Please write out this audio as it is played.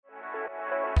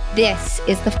This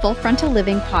is the Full Frontal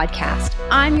Living Podcast.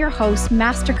 I'm your host,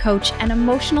 master coach, and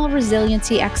emotional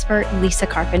resiliency expert, Lisa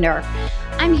Carpenter.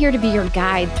 I'm here to be your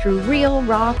guide through real,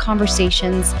 raw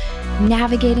conversations,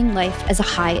 navigating life as a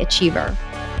high achiever.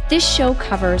 This show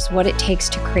covers what it takes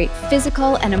to create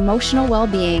physical and emotional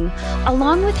well-being,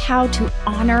 along with how to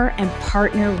honor and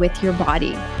partner with your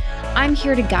body. I'm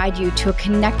here to guide you to a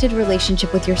connected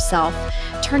relationship with yourself,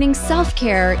 turning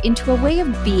self-care into a way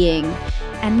of being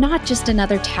and not just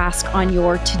another task on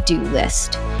your to-do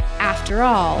list. After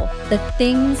all, the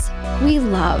things we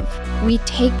love, we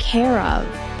take care of.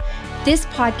 This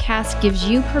podcast gives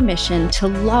you permission to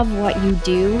love what you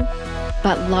do,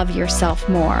 but love yourself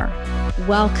more.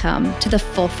 Welcome to the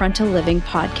Full Frontal Living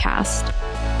Podcast.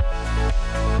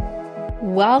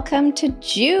 Welcome to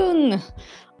June.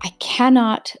 I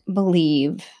cannot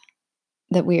believe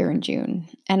that we are in June.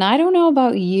 And I don't know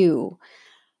about you,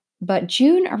 but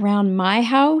June around my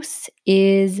house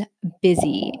is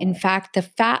busy. In fact,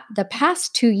 the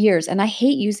past 2 years, and I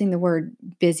hate using the word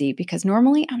busy because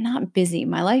normally I'm not busy.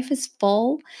 My life is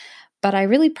full, but I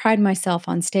really pride myself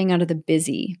on staying out of the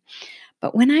busy.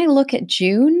 But when I look at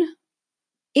June,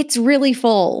 it's really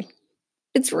full.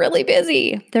 It's really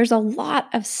busy. There's a lot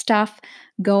of stuff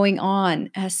going on,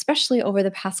 especially over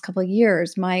the past couple of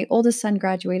years. My oldest son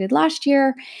graduated last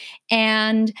year,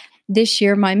 and this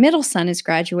year my middle son is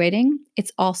graduating.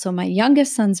 It's also my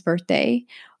youngest son's birthday,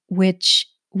 which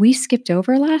we skipped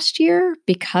over last year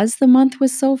because the month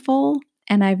was so full,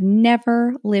 and I've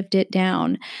never lived it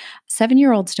down.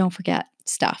 7-year-olds don't forget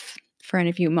stuff. For any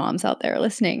of you moms out there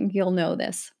listening, you'll know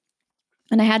this.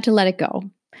 And I had to let it go.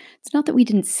 It's not that we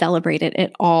didn't celebrate it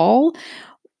at all.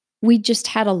 We just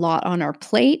had a lot on our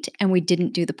plate and we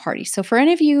didn't do the party. So for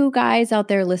any of you guys out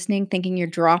there listening, thinking you're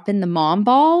dropping the mom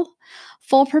ball,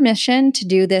 full permission to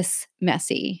do this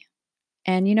messy.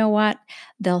 And you know what?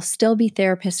 There'll still be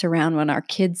therapists around when our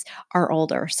kids are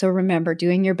older. So remember,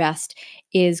 doing your best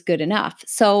is good enough.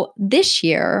 So this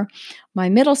year, my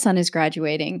middle son is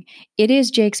graduating. It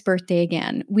is Jake's birthday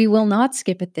again. We will not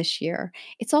skip it this year.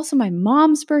 It's also my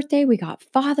mom's birthday. We got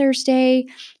Father's Day.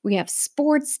 We have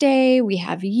Sports Day. We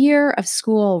have year of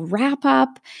school wrap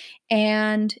up.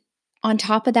 And on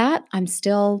top of that, I'm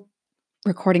still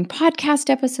recording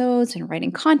podcast episodes and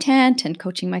writing content and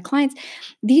coaching my clients.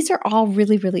 These are all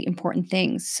really, really important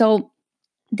things. So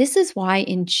this is why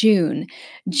in June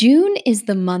is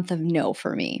the month of no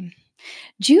for me.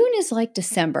 June is like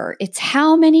December. It's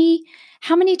how many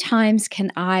times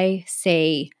can I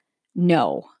say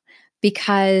no?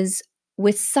 Because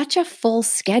with such a full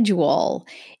schedule,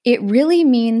 it really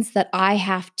means that I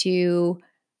have to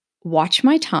watch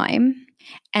my time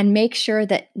and make sure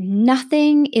that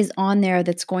nothing is on there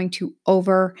that's going to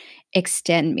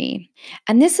overextend me.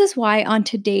 And this is why on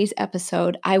today's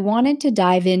episode, I wanted to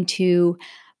dive into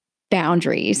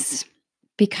boundaries.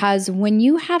 Because when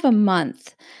you have a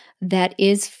month that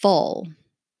is full,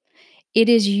 it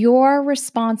is your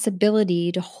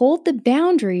responsibility to hold the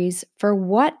boundaries for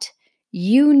what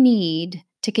you need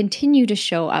to continue to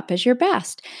show up as your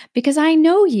best. Because I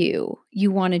know you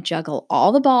want to juggle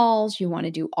all the balls, you want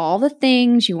to do all the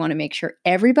things, you want to make sure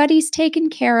everybody's taken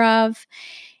care of,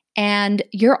 and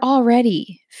you're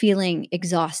already feeling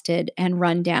exhausted and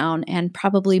run down and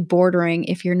probably bordering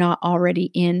if you're not already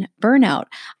in burnout.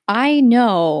 I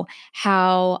know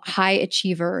how high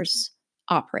achievers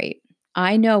operate.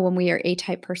 I know when we are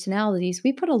A-type personalities,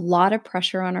 we put a lot of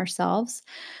pressure on ourselves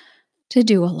to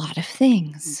do a lot of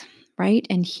things, right?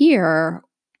 And here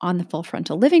on the Full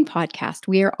Frontal Living Podcast,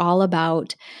 we are all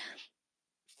about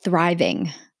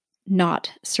thriving,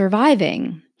 not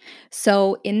surviving.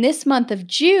 So in this month of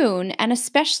June, and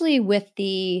especially with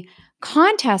the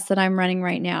contest that I'm running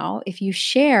right now, if you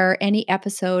share any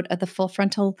episode of the Full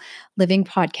Frontal Living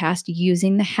Podcast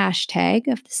using the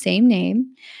hashtag of the same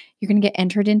name, you're going to get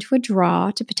entered into a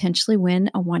draw to potentially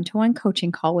win a one-to-one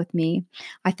coaching call with me.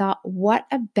 I thought, what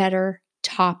a better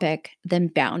topic than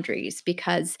boundaries,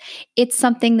 because it's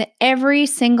something that every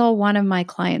single one of my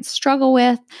clients struggle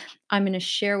with. I'm going to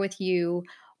share with you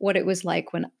what it was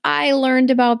like when I learned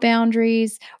about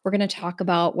boundaries. We're going to talk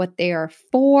about what they are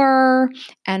for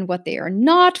and what they are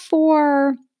not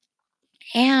for.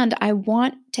 And I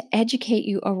want to educate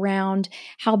you around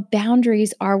how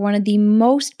boundaries are one of the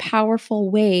most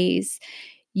powerful ways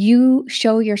you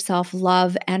show yourself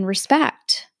love and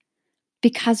respect.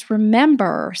 Because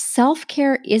remember,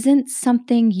 self-care isn't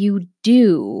something you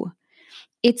do.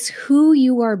 It's who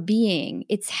you are being.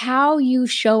 It's how you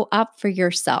show up for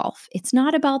yourself. It's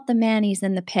not about the manis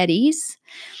and the petties.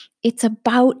 It's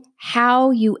about how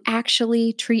you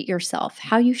actually treat yourself,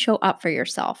 how you show up for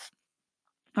yourself.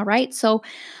 All right. So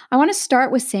I want to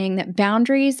start with saying that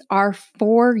boundaries are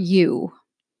for you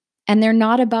and they're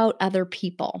not about other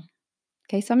people.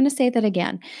 Okay. So I'm going to say that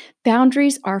again.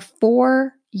 Boundaries are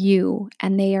for you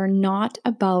and they are not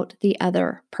about the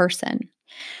other person.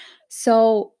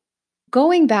 So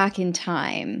going back in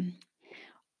time,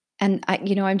 and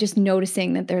I'm just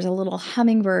noticing that there's a little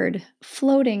hummingbird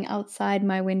floating outside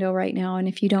my window right now. And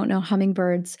if you don't know,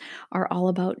 hummingbirds are all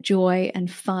about joy and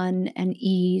fun and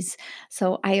ease.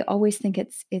 So I always think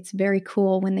it's very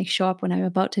cool when they show up when I'm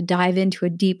about to dive into a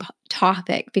deep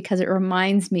topic because it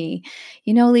reminds me,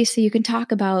 Lisa, you can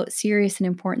talk about serious and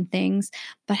important things,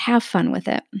 but have fun with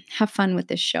it. Have fun with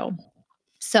this show.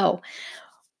 So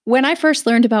when I first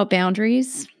learned about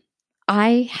boundaries,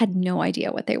 I had no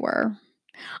idea what they were.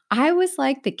 I was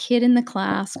like the kid in the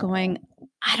class going,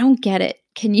 "I don't get it.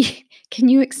 Can you can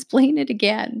you explain it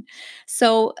again?"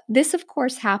 So, this of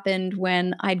course happened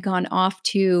when I'd gone off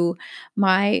to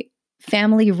my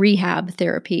family rehab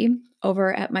therapy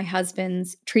over at my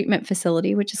husband's treatment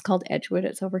facility, which is called Edgewood.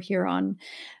 It's over here on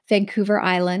Vancouver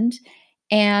Island.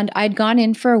 And I'd gone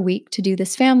in for a week to do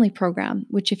this family program,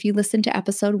 which, if you listen to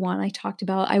episode 1, I talked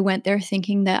about. I went there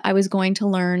thinking that I was going to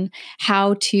learn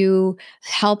how to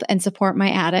help and support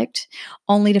my addict,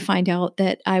 only to find out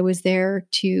that I was there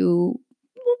to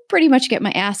pretty much get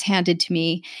my ass handed to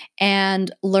me and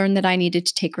learn that I needed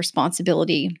to take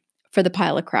responsibility for the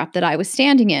pile of crap that I was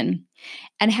standing in.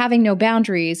 And having no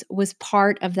boundaries was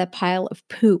part of the pile of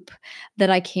poop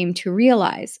that I came to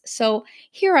realize. So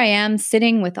here I am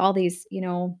sitting with all these,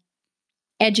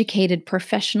 educated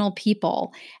professional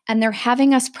people, and they're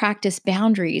having us practice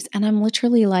boundaries. And I'm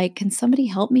literally like, can somebody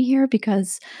help me here?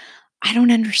 Because I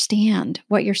don't understand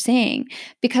what you're saying.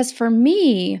 Because for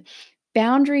me,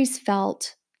 boundaries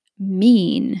felt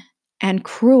mean and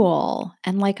cruel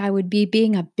and like I would be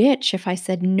being a bitch if I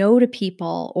said no to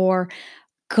people or,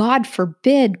 God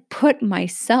forbid, put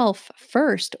myself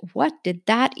first. What did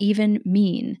that even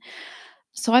mean?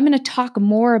 So I'm going to talk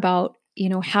more about,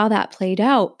 how that played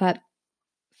out, but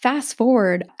fast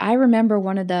forward, I remember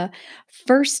one of the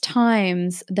first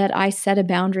times that I set a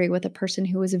boundary with a person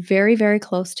who was very, very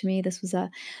close to me. This was a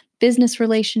business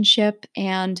relationship,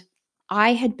 and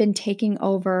I had been taking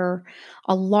over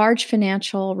a large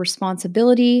financial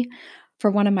responsibility for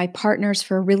one of my partners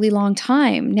for a really long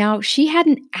time. Now, she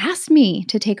hadn't asked me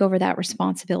to take over that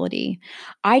responsibility.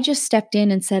 I just stepped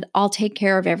in and said, I'll take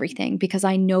care of everything because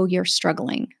I know you're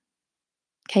struggling.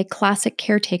 Okay, classic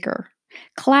caretaker.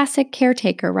 Classic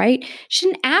caretaker, right? She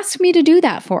didn't ask me to do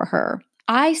that for her.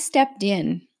 I stepped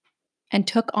in and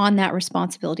took on that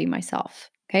responsibility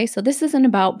myself. Okay, so this isn't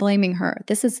about blaming her.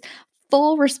 This is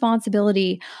full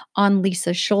responsibility on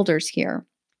Lisa's shoulders here.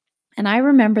 And I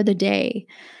remember the day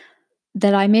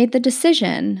that I made the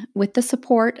decision with the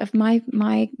support of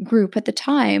my group at the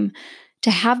time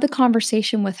to have the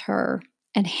conversation with her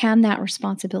and hand that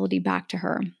responsibility back to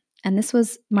her. And this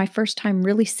was my first time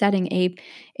really setting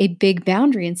a big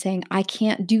boundary and saying, I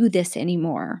can't do this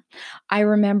anymore. I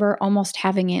remember almost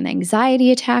having an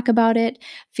anxiety attack about it,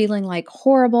 feeling like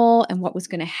horrible and what was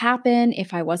going to happen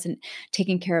if I wasn't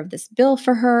taking care of this bill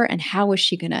for her and how was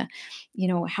she going to,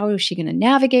 how was she going to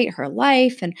navigate her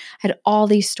life? And I had all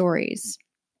these stories.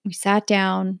 We sat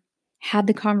down, had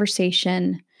the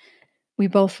conversation. We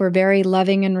both were very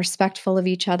loving and respectful of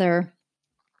each other.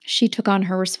 She took on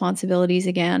her responsibilities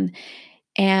again.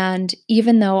 And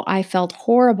even though I felt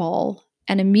horrible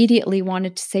and immediately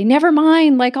wanted to say, never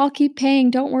mind, like I'll keep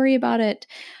paying, don't worry about it,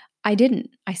 I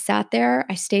didn't. I sat there,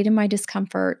 I stayed in my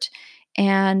discomfort,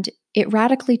 and it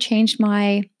radically changed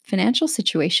my financial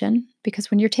situation because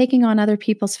when you're taking on other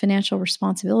people's financial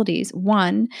responsibilities,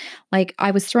 one, like I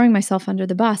was throwing myself under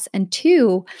the bus, and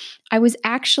two, I was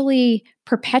actually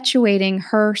perpetuating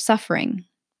her suffering.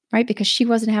 Right? Because she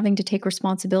wasn't having to take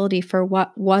responsibility for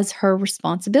what was her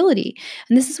responsibility.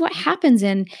 And this is what happens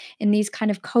in these kind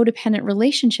of codependent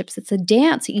relationships. It's a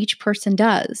dance each person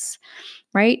does,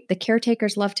 right? The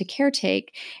caretakers love to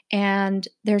caretake, and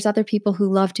there's other people who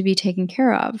love to be taken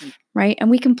care of, right? And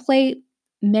we can play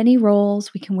many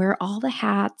roles, we can wear all the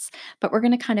hats, but we're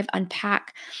going to kind of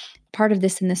unpack part of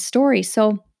this in this story.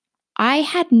 So I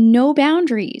had no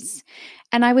boundaries.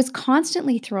 And I was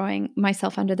constantly throwing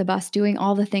myself under the bus, doing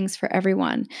all the things for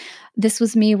everyone. This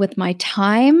was me with my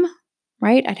time,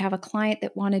 right? I'd have a client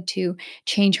that wanted to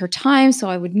change her time. So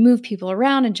I would move people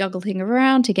around and juggle things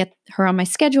around to get her on my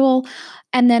schedule,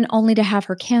 and then only to have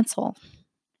her cancel,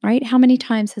 right? How many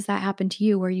times has that happened to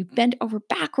you where you bend over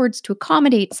backwards to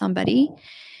accommodate somebody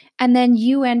and then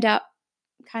you end up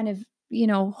kind of,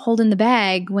 holding the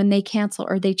bag when they cancel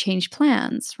or they change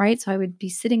plans, right? So I would be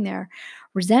sitting there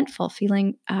resentful,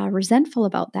 feeling resentful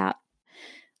about that.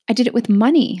 I did it with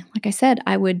money. Like I said,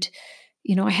 I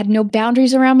had no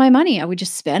boundaries around my money. I would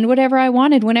just spend whatever I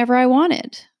wanted whenever I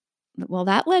wanted. Well,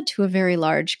 that led to a very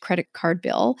large credit card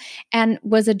bill and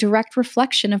was a direct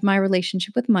reflection of my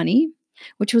relationship with money,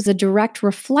 which was a direct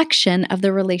reflection of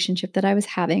the relationship that I was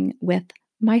having with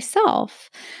myself.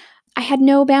 I had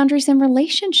no boundaries in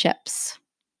relationships,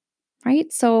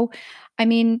 right? So, I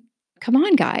mean, come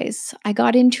on, guys. I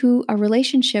got into a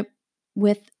relationship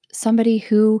with somebody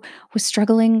who was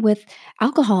struggling with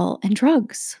alcohol and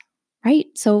drugs, right?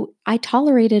 So I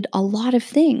tolerated a lot of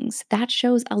things. That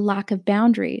shows a lack of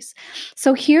boundaries.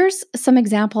 So here's some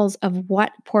examples of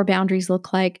what poor boundaries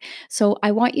look like. So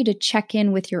I want you to check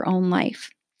in with your own life.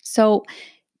 So,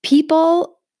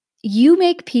 people, you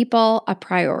make people a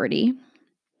priority,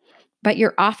 but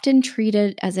you're often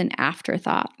treated as an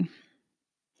afterthought.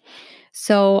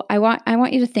 So I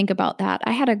want you to think about that.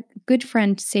 I had a good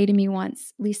friend say to me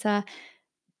once, Lisa,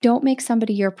 don't make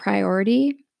somebody your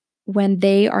priority when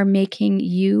they are making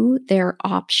you their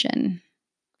option.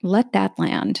 Let that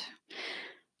land.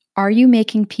 Are you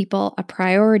making people a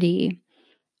priority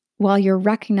while you're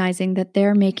recognizing that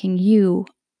they're making you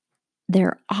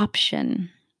their option?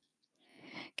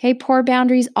 Okay, poor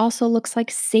boundaries also looks like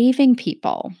saving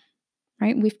people,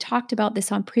 right? We've talked about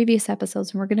this on previous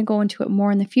episodes, and we're going to go into it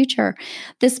more in the future.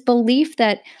 This belief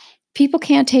that people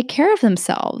can't take care of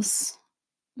themselves.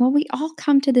 Well, we all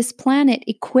come to this planet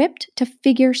equipped to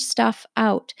figure stuff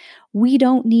out. We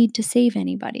don't need to save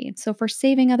anybody. So, for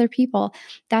saving other people,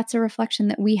 that's a reflection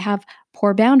that we have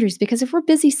poor boundaries, because if we're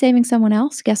busy saving someone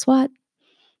else, guess what?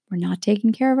 We're not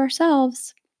taking care of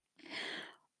ourselves.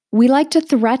 We like to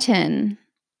threaten,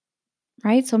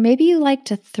 right? So maybe you like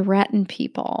to threaten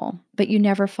people, but you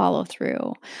never follow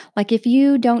through. Like, if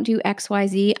you don't do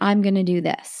XYZ, I'm going to do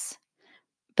this.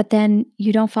 But then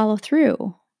you don't follow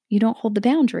through. You don't hold the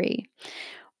boundary.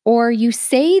 Or you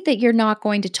say that you're not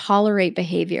going to tolerate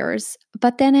behaviors,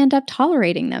 but then end up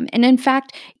tolerating them. And in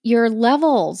fact, your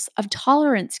levels of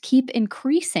tolerance keep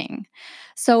increasing.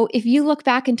 So if you look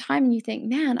back in time and you think,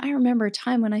 man, I remember a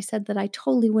time when I said that I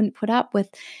totally wouldn't put up with,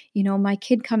 my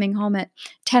kid coming home at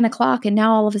 10 o'clock, and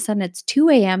now all of a sudden it's 2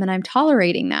 a.m. and I'm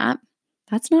tolerating that.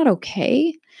 That's not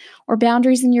okay. Or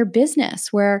boundaries in your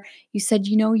business where you said,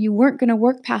 you weren't going to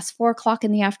work past 4 o'clock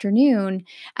in the afternoon,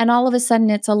 and all of a sudden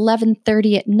it's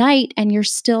 11:30 at night and you're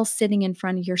still sitting in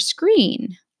front of your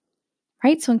screen,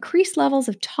 right? So increased levels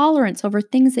of tolerance over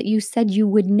things that you said you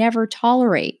would never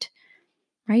tolerate,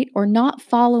 right? Or not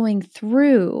following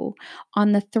through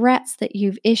on the threats that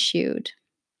you've issued.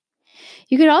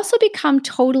 You could also become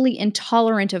totally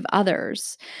intolerant of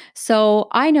others. So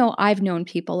I know I've known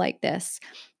people like this.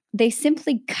 They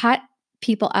simply cut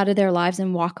people out of their lives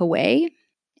and walk away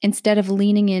instead of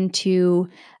leaning into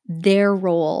their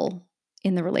role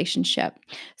in the relationship.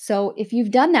 So if you've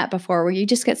done that before, where you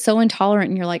just get so intolerant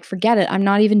and you're like, forget it, I'm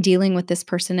not even dealing with this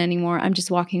person anymore. I'm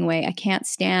just walking away. I can't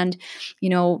stand,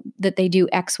 that they do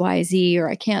XYZ, or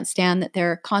I can't stand that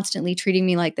they're constantly treating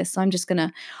me like this. So I'm just going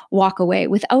to walk away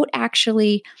without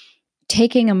actually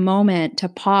taking a moment to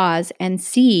pause and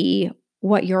see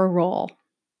what your role,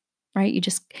 right? You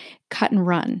just cut and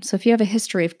run. So if you have a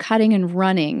history of cutting and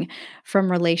running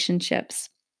from relationships,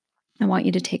 I want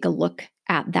you to take a look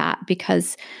at that,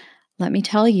 because let me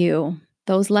tell you,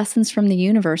 those lessons from the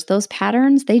universe, those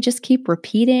patterns, they just keep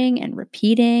repeating and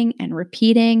repeating and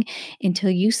repeating until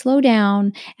you slow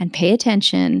down and pay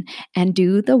attention and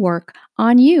do the work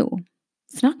on you.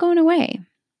 It's not going away.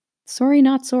 Sorry,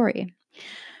 not sorry.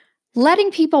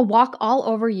 Letting people walk all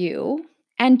over you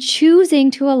and choosing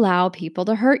to allow people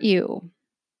to hurt you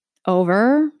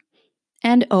over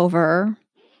and over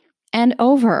and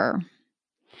over,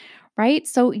 right?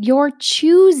 So you're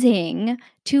choosing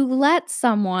to let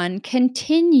someone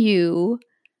continue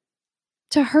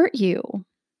to hurt you.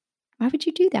 Why would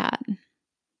you do that?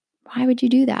 Why would you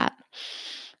do that?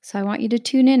 So I want you to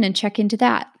tune in and check into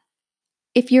that.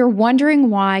 If you're wondering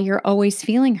why you're always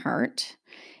feeling hurt,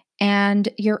 and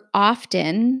you're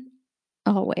often,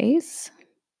 always,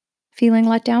 feeling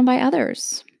let down by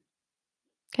others.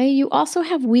 Okay, you also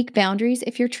have weak boundaries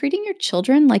if you're treating your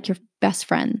children like your best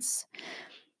friends.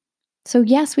 So,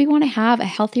 yes, we want to have a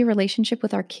healthy relationship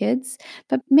with our kids,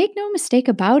 but make no mistake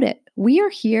about it. We are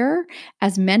here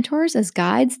as mentors, as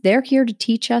guides. They're here to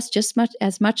teach us just much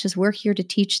as we're here to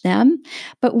teach them.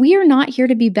 But we are not here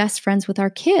to be best friends with our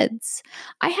kids.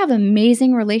 I have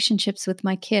amazing relationships with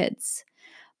my kids,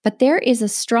 but there is a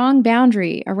strong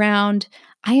boundary around,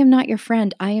 I am not your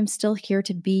friend. I am still here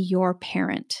to be your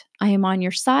parent. I am on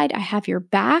your side. I have your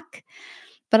back,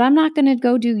 but I'm not going to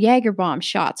go do Jaeger bomb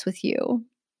shots with you.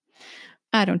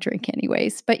 I don't drink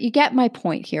anyways, but you get my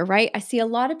point here, right? I see a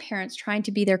lot of parents trying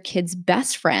to be their kids'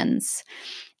 best friends.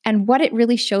 And what it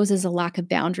really shows is a lack of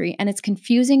boundary. And it's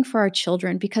confusing for our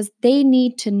children because they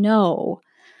need to know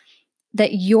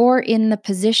that you're in the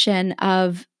position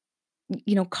of,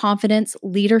 confidence,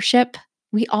 leadership.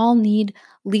 We all need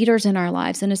leaders in our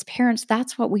lives. And as parents,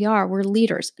 that's what we are. We're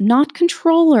leaders, not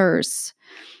controllers,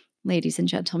 ladies and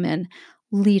gentlemen,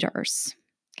 leaders.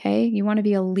 Okay. You want to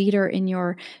be a leader in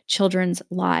your children's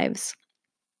lives.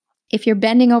 If you're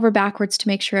bending over backwards to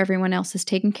make sure everyone else is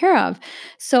taken care of.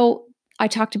 So I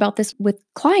talked about this with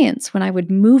clients when I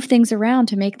would move things around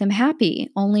to make them happy,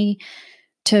 only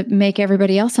to make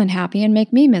everybody else unhappy and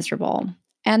make me miserable.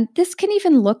 And this can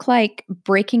even look like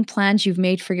breaking plans you've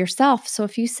made for yourself. So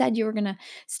if you said you were going to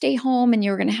stay home and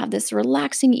you were going to have this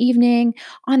relaxing evening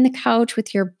on the couch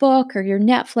with your book or your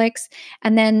Netflix,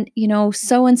 and then,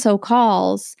 so and so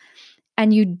calls,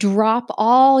 and you drop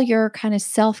all your kind of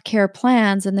self-care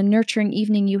plans and the nurturing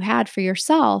evening you had for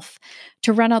yourself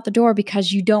to run out the door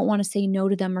because you don't want to say no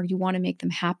to them or you want to make them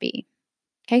happy.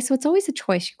 Okay, so it's always a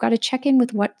choice. You've got to check in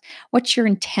with what's your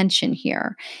intention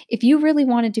here. If you really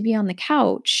wanted to be on the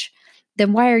couch,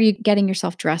 then why are you getting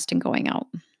yourself dressed and going out?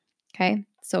 Okay,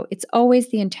 so it's always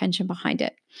the intention behind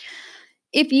it.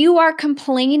 If you are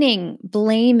complaining,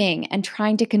 blaming, and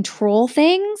trying to control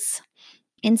things,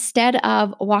 instead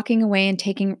of walking away and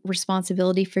taking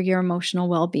responsibility for your emotional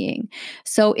well-being.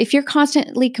 So if you're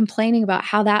constantly complaining about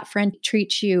how that friend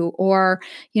treats you, or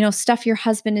stuff your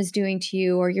husband is doing to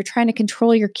you, or you're trying to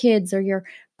control your kids or your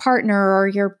partner or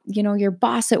your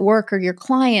boss at work or your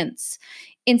clients,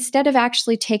 instead of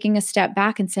actually taking a step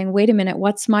back and saying, wait a minute,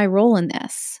 what's my role in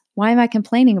this? Why am I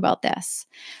complaining about this?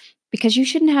 Because you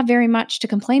shouldn't have very much to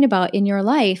complain about in your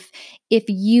life if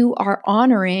you are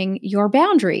honoring your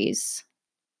boundaries.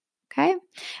 Okay.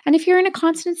 And if you're in a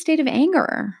constant state of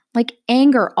anger, like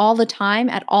anger all the time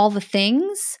at all the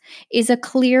things, is a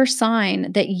clear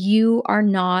sign that you are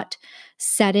not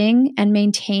setting and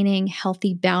maintaining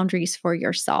healthy boundaries for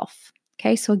yourself.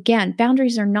 Okay. So again,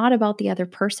 boundaries are not about the other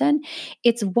person.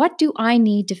 It's what do I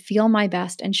need to feel my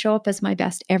best and show up as my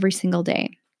best every single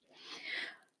day.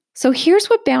 So here's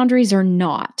what boundaries are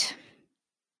not.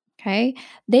 Okay.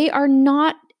 They are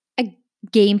not a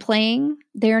game playing.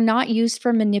 They are not used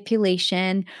for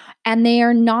manipulation, and they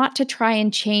are not to try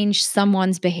and change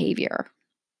someone's behavior.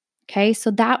 Okay.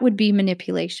 So that would be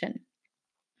manipulation.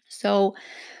 So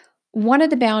one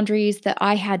of the boundaries that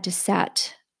I had to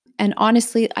set, and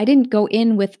honestly, I didn't go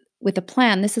in with a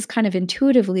plan. This is kind of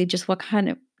intuitively just what kind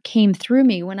of came through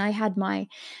me when I had my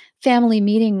family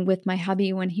meeting with my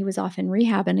hubby when he was off in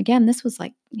rehab. And again, this was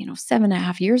like,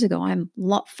 7.5 years ago. I'm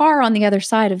far on the other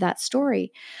side of that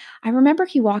story. I remember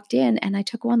he walked in and I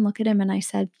took one look at him and I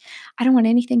said, I don't want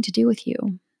anything to do with you.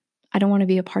 I don't want to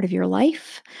be a part of your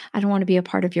life. I don't want to be a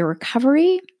part of your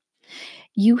recovery.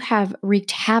 You have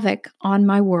wreaked havoc on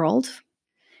my world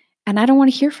and I don't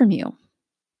want to hear from you.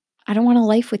 I don't want a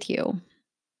life with you.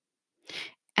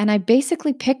 And I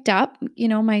basically picked up,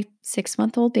 my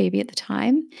 6-month-old baby at the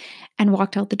time and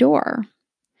walked out the door.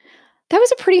 That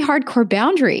was a pretty hardcore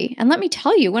boundary. And let me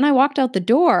tell you, when I walked out the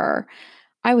door,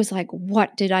 I was like,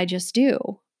 what did I just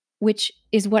do? Which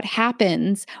is what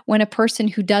happens when a person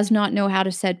who does not know how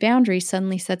to set boundaries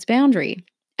suddenly sets boundary.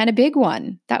 And a big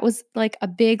one. That was like a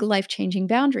big life-changing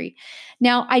boundary.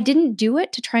 Now, I didn't do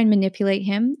it to try and manipulate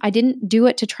him. I didn't do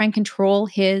it to try and control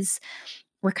his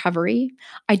recovery.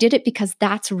 I did it because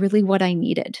that's really what I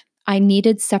needed. I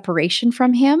needed separation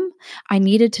from him. I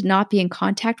needed to not be in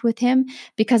contact with him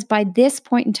because by this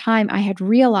point in time, I had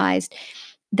realized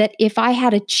that if I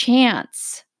had a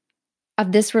chance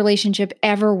of this relationship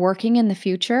ever working in the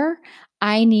future,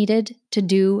 I needed to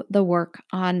do the work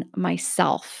on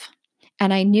myself.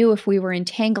 And I knew if we were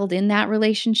entangled in that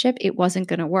relationship, it wasn't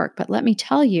going to work. But let me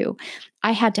tell you,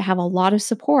 I had to have a lot of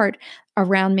support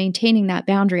around maintaining that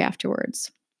boundary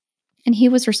afterwards. And he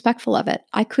was respectful of it.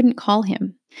 I couldn't call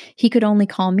him. He could only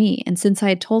call me. And since I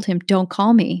had told him, don't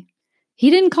call me, he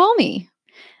didn't call me.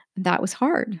 That was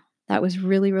hard. That was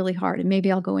really, really hard. And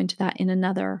maybe I'll go into that in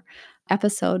another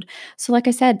episode. So, like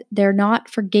I said, they're not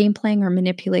for game playing or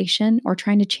manipulation or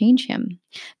trying to change him.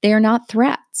 They are not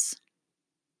threats.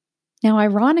 Now,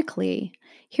 ironically,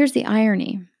 here's the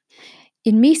irony.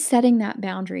 In me setting that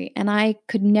boundary, and I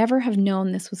could never have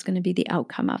known this was going to be the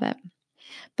outcome of it,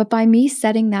 but by me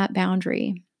setting that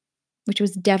boundary, which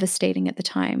was devastating at the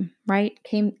time, right?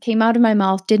 Came out of my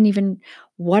mouth, didn't even,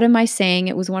 what am I saying?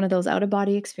 It was one of those out of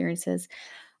body experiences.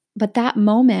 But that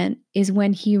moment is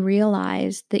when he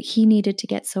realized that he needed to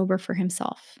get sober for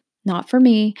himself, not for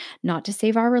me, not to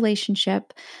save our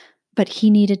relationship, but he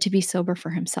needed to be sober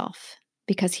for himself.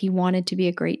 because he wanted to be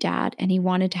a great dad and he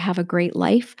wanted to have a great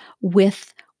life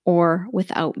with or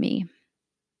without me.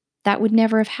 That would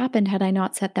never have happened had I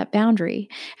not set that boundary.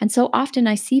 And so often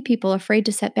I see people afraid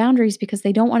to set boundaries because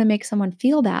they don't want to make someone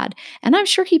feel bad. And I'm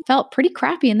sure he felt pretty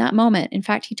crappy in that moment. In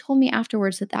fact, he told me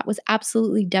afterwards that that was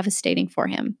absolutely devastating for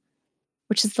him,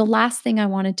 which is the last thing I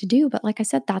wanted to do. But like I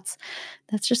said, that's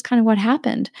just kind of what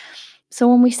happened. So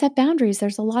when we set boundaries,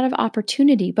 there's a lot of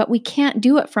opportunity, but we can't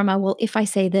do it from a, well, if I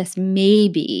say this,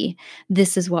 maybe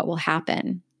this is what will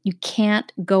happen. You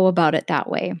can't go about it that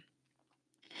way.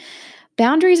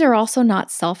 Boundaries are also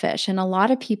not selfish. And a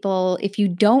lot of people, if you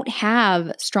don't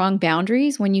have strong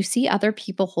boundaries, when you see other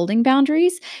people holding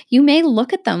boundaries, you may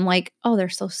look at them like, oh, they're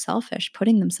so selfish,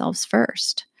 putting themselves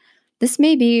first. This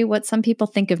may be what some people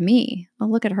think of me. Oh,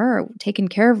 look at her taking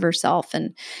care of herself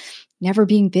and never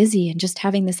being busy and just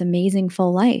having this amazing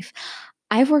full life.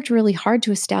 I've worked really hard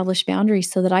to establish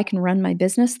boundaries so that I can run my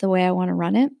business the way I want to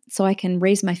run it, so I can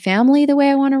raise my family the way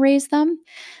I want to raise them.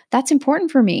 That's important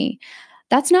for me.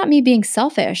 That's not me being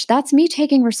selfish. That's me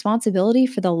taking responsibility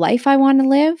for the life I want to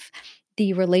live,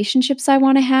 the relationships I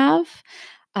want to have,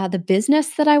 the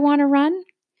business that I want to run.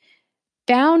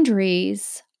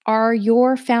 Boundaries are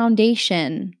your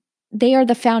foundation. They are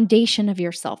the foundation of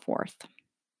your self worth.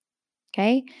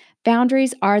 Okay.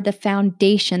 Boundaries are the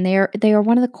foundation. They are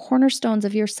one of the cornerstones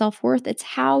of your self-worth. It's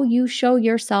how you show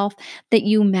yourself that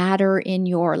you matter in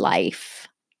your life,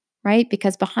 right?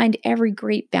 Because behind every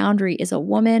great boundary is a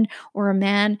woman or a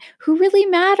man who really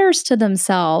matters to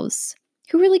themselves,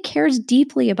 who really cares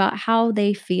deeply about how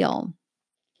they feel.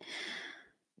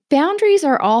 Boundaries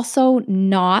are also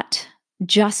not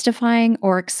justifying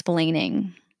or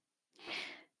explaining.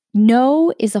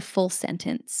 No is a full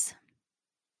sentence.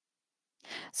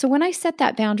 So when I set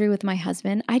that boundary with my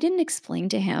husband, I didn't explain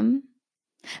to him,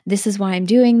 this is why I'm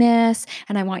doing this,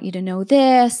 and I want you to know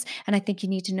this, and I think you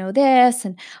need to know this,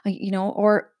 and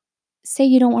or say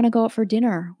you don't want to go out for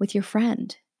dinner with your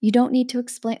friend. You don't need to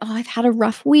explain, oh, I've had a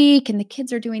rough week and the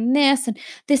kids are doing this and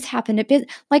this happened at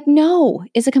like no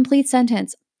is a complete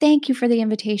sentence. Thank you for the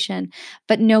invitation,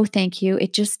 but no thank you.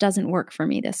 It just doesn't work for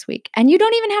me this week. And you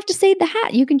don't even have to say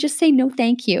that. You can just say no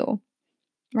thank you,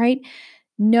 right?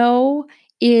 No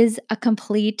is a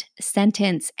complete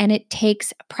sentence and it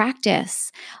takes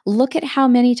practice. Look at how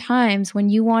many times when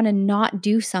you want to not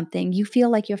do something, you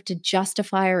feel like you have to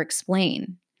justify or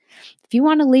explain. If you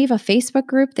want to leave a Facebook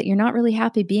group that you're not really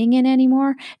happy being in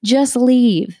anymore, just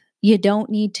leave. You don't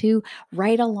need to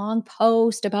write a long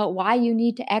post about why you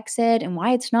need to exit and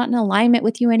why it's not in alignment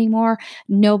with you anymore.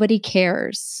 Nobody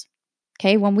cares.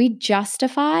 Okay, when we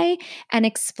justify and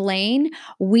explain,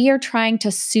 we are trying to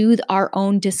soothe our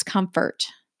own discomfort.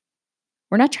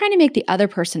 We're not trying to make the other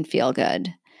person feel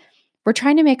good. We're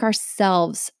trying to make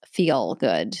ourselves feel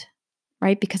good,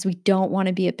 right? Because we don't want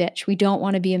to be a bitch. We don't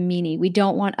want to be a meanie. We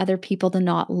don't want other people to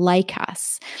not like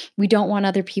us. We don't want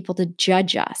other people to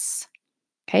judge us.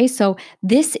 Okay, so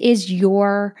this is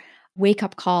your wake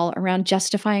up call around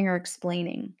justifying or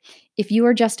explaining. If you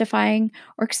are justifying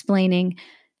or explaining,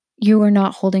 you are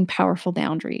not holding powerful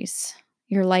boundaries.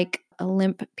 You're like a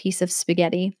limp piece of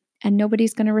spaghetti, and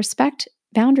nobody's going to respect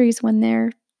boundaries when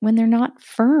they're not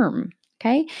firm,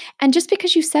 okay? And just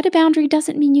because you set a boundary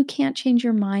doesn't mean you can't change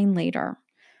your mind later.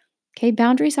 Okay,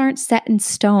 boundaries aren't set in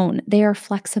stone. They are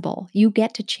flexible. You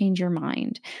get to change your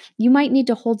mind. You might need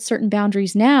to hold certain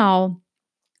boundaries now,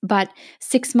 but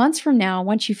 6 months from now,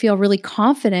 once you feel really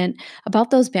confident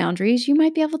about those boundaries, you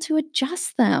might be able to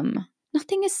adjust them.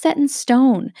 Nothing is set in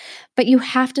stone, but you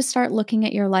have to start looking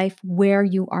at your life where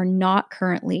you are not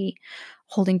currently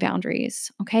holding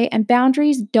boundaries. Okay. And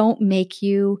boundaries don't make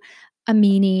you a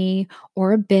meanie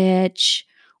or a bitch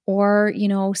or,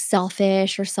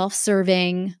 selfish or self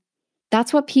serving.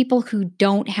 That's what people who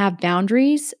don't have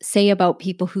boundaries say about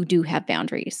people who do have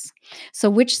boundaries. So,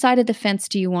 which side of the fence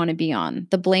do you want to be on?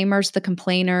 The blamers, the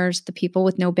complainers, the people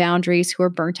with no boundaries who are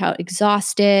burnt out,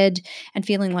 exhausted, and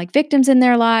feeling like victims in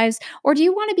their lives? Or do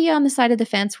you want to be on the side of the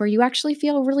fence where you actually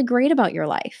feel really great about your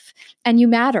life and you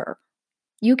matter?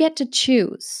 You get to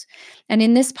choose. And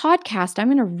in this podcast, I'm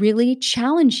going to really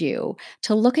challenge you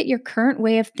to look at your current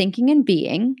way of thinking and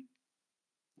being,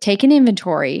 take an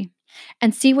inventory,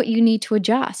 and see what you need to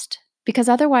adjust. Because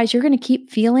otherwise, you're going to keep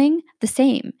feeling the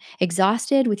same,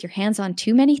 exhausted with your hands on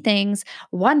too many things,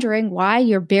 wondering why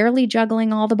you're barely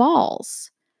juggling all the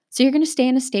balls. So you're going to stay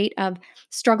in a state of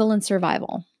struggle and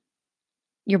survival.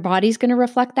 Your body's going to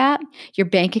reflect that. Your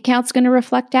bank account's going to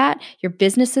reflect that. Your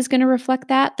business is going to reflect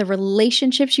that. The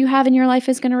relationships you have in your life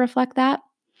is going to reflect that.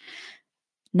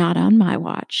 Not on my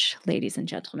watch, ladies and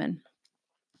gentlemen.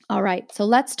 All right, so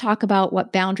let's talk about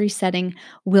what boundary setting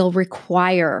will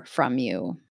require from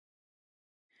you.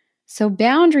 So,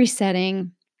 boundary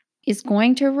setting is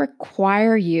going to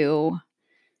require you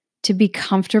to be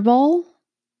comfortable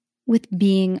with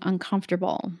being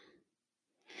uncomfortable.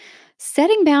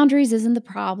 Setting boundaries isn't the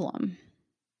problem.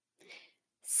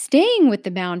 Staying with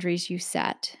the boundaries you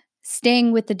set,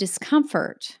 staying with the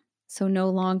discomfort, so no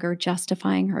longer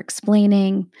justifying or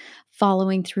explaining,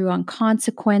 following through on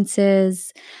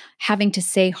consequences, having to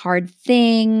say hard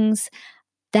things,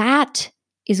 that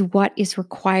is what is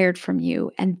required from you.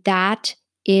 And that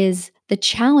is the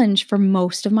challenge for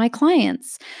most of my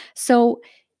clients. So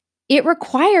it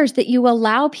requires that you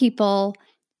allow people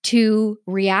to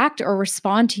react or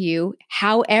respond to you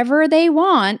however they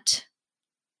want,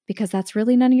 because that's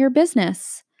really none of your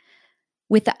business,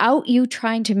 without you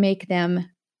trying to make them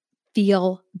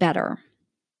feel better.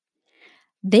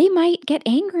 They might get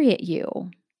angry at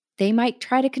you. They might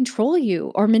try to control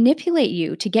you or manipulate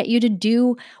you to get you to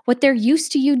do what they're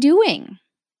used to you doing.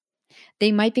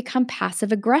 They might become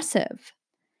passive aggressive.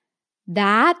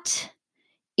 That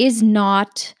is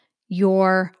not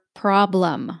your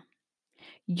problem.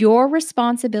 Your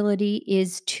responsibility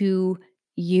is to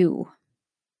you.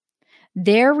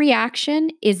 Their reaction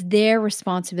is their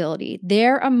responsibility.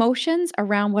 Their emotions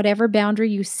around whatever boundary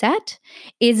you set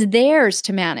is theirs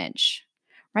to manage,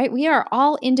 right? We are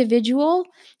all individual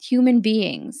human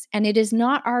beings, and it is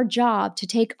not our job to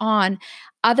take on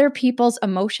other people's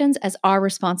emotions as our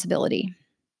responsibility.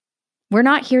 We're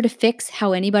not here to fix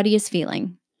how anybody is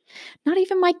feeling. Not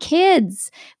even my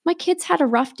kids. My kids had a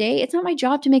rough day. It's not my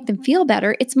job to make them feel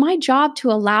better. It's my job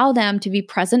to allow them to be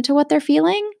present to what they're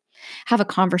feeling, have a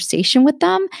conversation with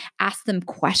them, ask them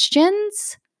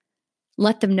questions,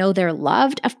 let them know they're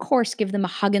loved. Of course, give them a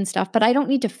hug and stuff, but I don't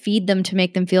need to feed them to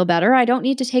make them feel better. I don't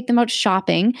need to take them out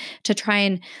shopping to try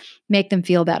and make them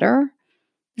feel better.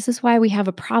 This is why we have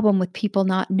a problem with people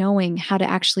not knowing how to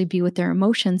actually be with their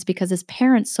emotions, because as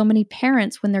parents, so many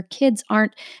parents, when their kids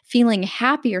aren't feeling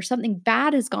happy or something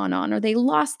bad has gone on or they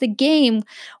lost the game,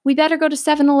 we better go to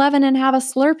 7-Eleven and have a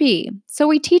Slurpee. So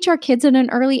we teach our kids at an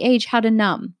early age how to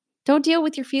numb. Don't deal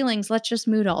with your feelings. Let's just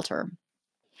mood alter.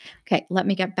 Okay, let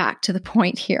me get back to the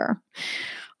point here.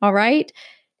 All right.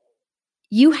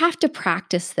 You have to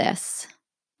practice this.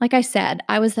 Like I said,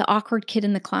 I was the awkward kid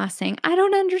in the class saying, I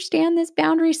don't understand this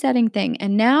boundary setting thing.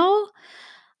 And now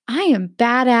I am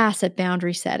badass at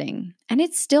boundary setting, and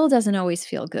it still doesn't always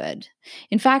feel good.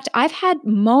 In fact, I've had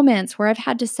moments where I've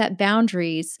had to set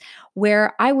boundaries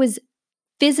where I was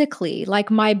physically, like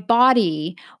my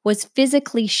body was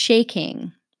physically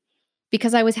shaking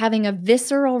because I was having a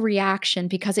visceral reaction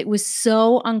because it was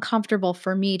so uncomfortable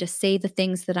for me to say the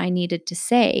things that I needed to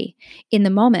say in the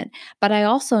moment. But I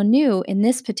also knew in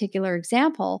this particular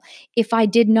example, if I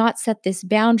did not set this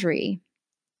boundary,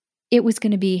 it was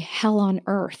going to be hell on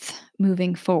earth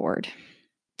moving forward.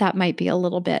 That might be a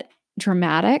little bit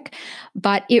dramatic,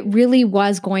 but it really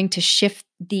was going to shift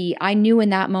I knew in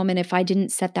that moment, if I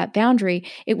didn't set that boundary,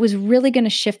 it was really going to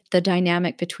shift the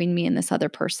dynamic between me and this other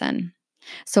person.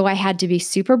 So I had to be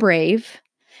super brave,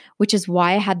 which is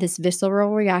why I had this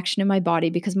visceral reaction in my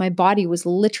body, because my body was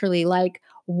literally like,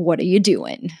 what are you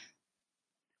doing?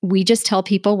 We just tell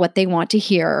people what they want to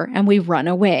hear and we run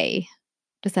away.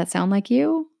 Does that sound like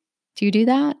you? Do you do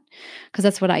that? Because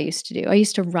that's what I used to do. I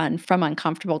used to run from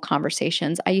uncomfortable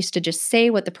conversations. I used to just say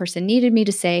what the person needed me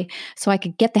to say so I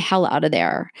could get the hell out of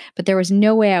there. But there was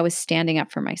no way I was standing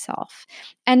up for myself.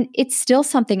 And it's still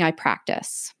something I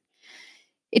practice.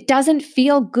 It doesn't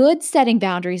feel good setting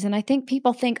boundaries. And I think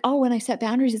people think, oh, when I set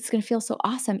boundaries, it's going to feel so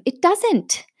awesome. It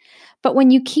doesn't. But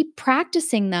when you keep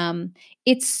practicing them,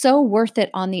 it's so worth it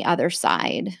on the other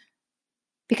side.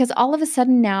 Because all of a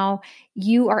sudden now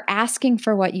you are asking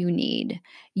for what you need.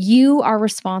 You are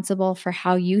responsible for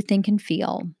how you think and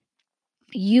feel.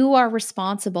 You are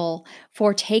responsible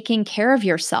for taking care of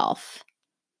yourself,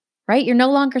 right? You're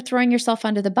no longer throwing yourself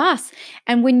under the bus.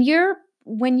 And when you're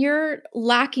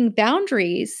lacking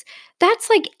boundaries, that's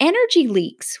like energy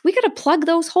leaks. We got to plug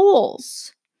those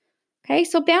holes. Okay?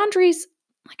 So boundaries,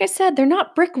 like I said, they're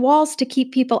not brick walls to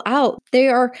keep people out. They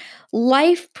are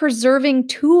life-preserving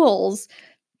tools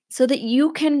so that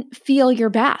you can feel your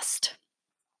best.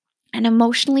 And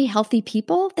emotionally healthy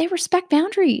people, they respect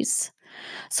boundaries.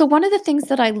 So, one of the things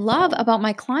that I love about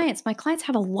my clients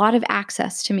have a lot of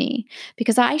access to me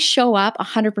because I show up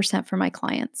 100% for my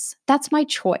clients. That's my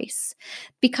choice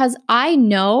because I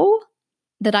know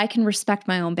that I can respect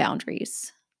my own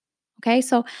boundaries. Okay,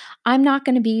 so I'm not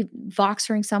going to be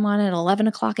voxering someone at 11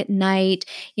 o'clock at night.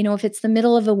 If it's the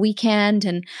middle of a weekend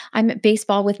and I'm at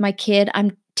baseball with my kid,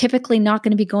 I'm typically not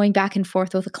going to be going back and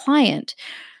forth with a client.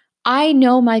 I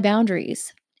know my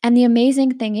boundaries. And the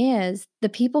amazing thing is, the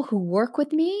people who work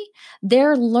with me,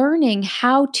 they're learning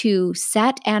how to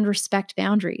set and respect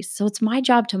boundaries. So it's my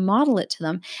job to model it to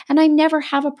them. And I never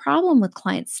have a problem with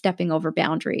clients stepping over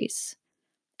boundaries.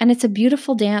 And it's a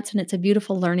beautiful dance and it's a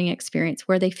beautiful learning experience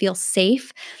where they feel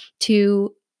safe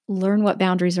to learn what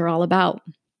boundaries are all about.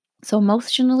 So,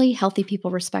 emotionally healthy people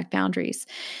respect boundaries.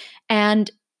 And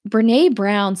Brene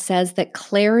Brown says that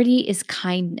clarity is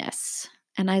kindness.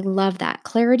 And I love that.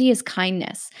 Clarity is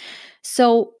kindness.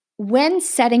 So, when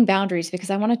setting boundaries, because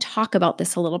I want to talk about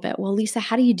this a little bit. Well, Lisa,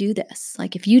 how do you do this?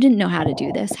 Like, if you didn't know how to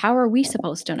do this, how are we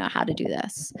supposed to know how to do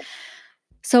this?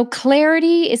 So,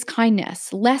 clarity is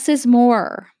kindness, less is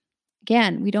more.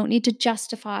 Again, we don't need to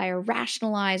justify or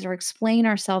rationalize or explain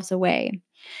ourselves away.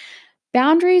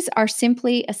 Boundaries are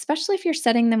simply, especially if you're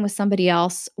setting them with somebody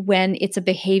else, when it's a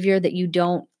behavior that you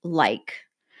don't like,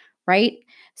 right?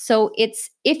 So it's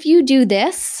if you do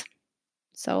this,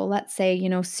 so let's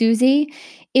say, Susie,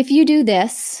 if you do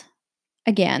this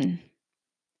again,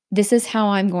 this is how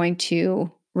I'm going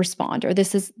to respond, or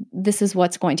this is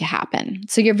what's going to happen.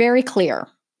 So you're very clear.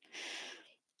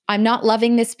 I'm not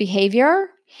loving this behavior,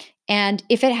 and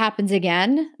if it happens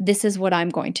again, this is what I'm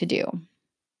going to do.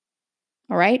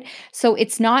 All right? So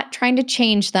it's not trying to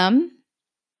change them.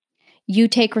 You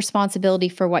take responsibility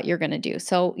for what you're going to do.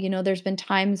 So, there's been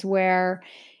times where,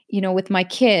 with my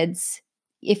kids,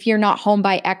 if you're not home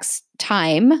by X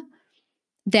time,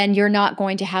 then you're not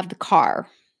going to have the car.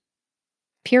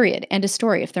 Period. End of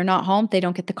story. If they're not home, they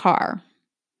don't get the car.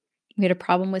 We had a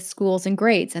problem with schools and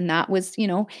grades. And that was,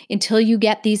 until you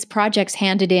get these projects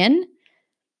handed in,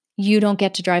 you don't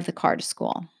get to drive the car to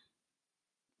school.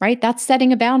 Right? That's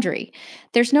setting a boundary.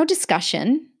 There's no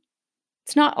discussion.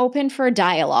 It's not open for a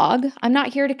dialogue. I'm not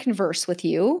here to converse with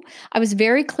you. I was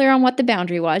very clear on what the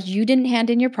boundary was. You didn't hand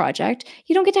in your project.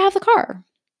 You don't get to have the car.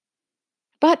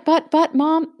 But,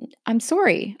 Mom, I'm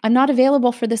sorry. I'm not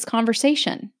available for this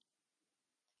conversation.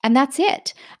 And that's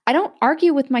it. I don't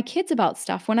argue with my kids about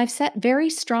stuff when I've set very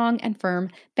strong and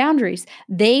firm boundaries.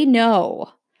 They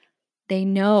know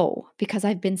because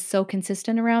I've been so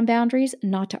consistent around boundaries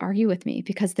not to argue with me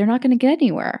because they're not going to get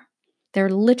anywhere. They're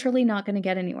literally not going to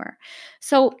get anywhere.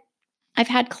 So I've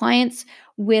had clients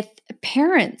with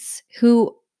parents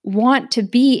who want to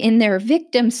be in their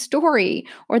victim story,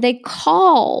 or they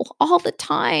call all the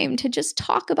time to just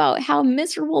talk about how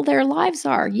miserable their lives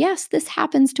are. Yes, this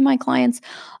happens to my clients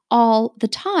all the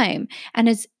time. And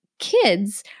as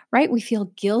kids, right, we feel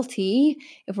guilty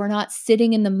if we're not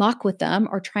sitting in the muck with them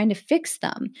or trying to fix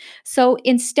them. So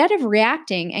instead of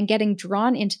reacting and getting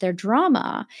drawn into their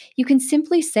drama, you can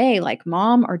simply say, like,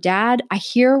 Mom or Dad, I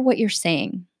hear what you're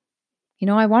saying.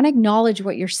 I want to acknowledge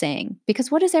what you're saying, because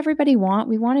what does everybody want?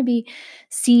 We want to be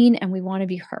seen and we want to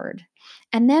be heard.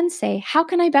 And then say, how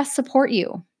can I best support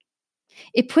you?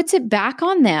 It puts it back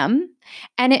on them,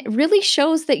 and it really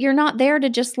shows that you're not there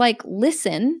to just like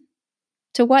listen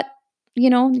to what,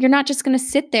 you're not just going to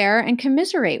sit there and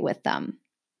commiserate with them.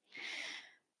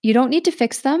 You don't need to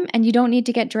fix them and you don't need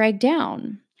to get dragged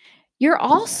down. You're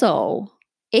also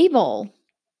able,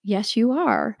 yes, you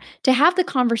are, to have the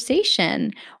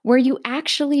conversation where you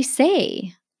actually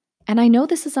say, and I know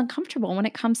this is uncomfortable when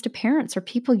it comes to parents or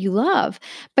people you love,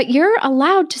 but you're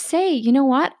allowed to say, you know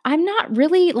what? I'm not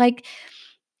really like,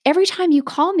 every time you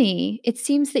call me, it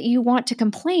seems that you want to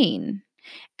complain.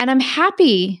 And I'm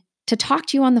happy to talk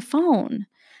to you on the phone,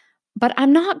 but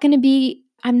I'm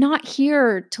not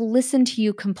here to listen to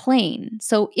you complain.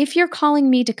 So if you're calling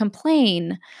me to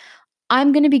complain,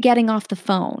 I'm going to be getting off the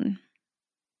phone.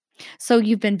 So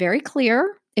you've been very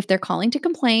clear if they're calling to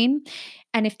complain.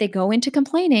 And if they go into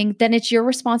complaining, then it's your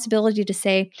responsibility to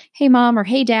say, hey, Mom, or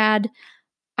hey, Dad,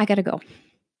 I got to go.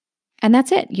 And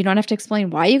that's it. You don't have to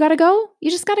explain why you got to go. You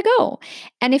just got to go.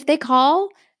 And if they call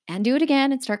and do it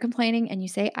again and start complaining and you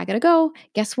say, I got to go,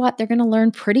 guess what? They're going to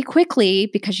learn pretty quickly,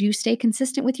 because you stay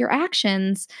consistent with your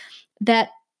actions, that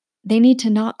they need to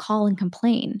not call and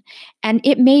complain. And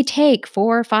it may take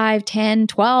 4, 5, 10,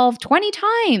 12, 20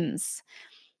 times.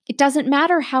 It doesn't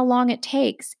matter how long it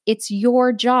takes. It's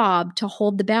your job to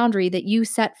hold the boundary that you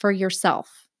set for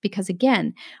yourself. Because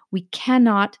again, we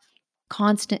cannot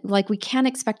we can't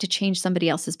expect to change somebody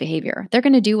else's behavior. They're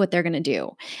going to do what they're going to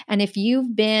do. And if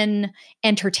you've been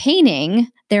entertaining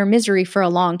their misery for a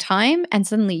long time and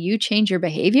suddenly you change your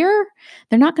behavior,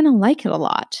 they're not going to like it a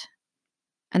lot.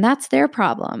 And that's their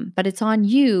problem, but it's on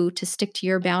you to stick to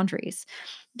your boundaries.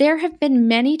 There have been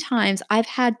many times I've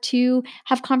had to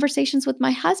have conversations with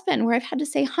my husband where I've had to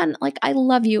say, "Hun, like, I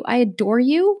love you, I adore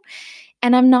you,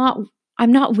 and I'm not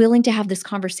willing to have this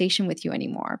conversation with you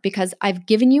anymore because I've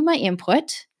given you my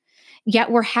input. yet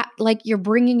like you're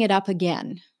bringing it up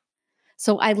again.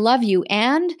 So I love you.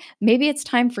 And maybe it's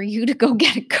time for you to go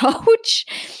get a coach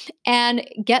and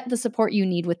get the support you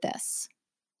need with this.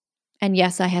 And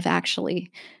yes, I have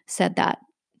actually said that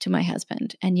to my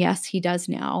husband. And yes, he does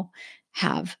now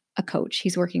have a coach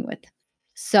he's working with.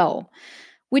 So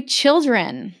with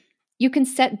children, you can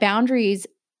set boundaries,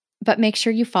 but make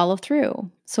sure you follow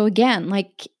through. So again,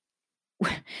 like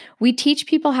we teach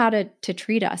people how to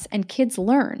treat us, and kids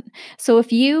learn. So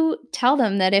if you tell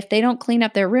them that if they don't clean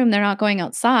up their room, they're not going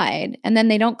outside, and then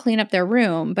they don't clean up their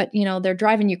room, but they're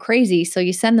driving you crazy, so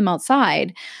you send them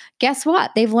outside, guess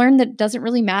what? They've learned that it doesn't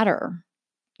really matter.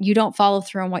 You don't follow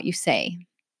through on what you say.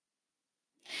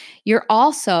 You're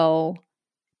also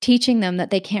teaching them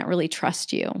that they can't really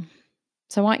trust you.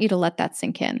 So I want you to let that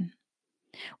sink in.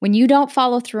 When you don't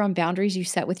follow through on boundaries you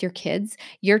set with your kids,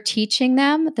 you're teaching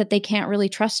them that they can't really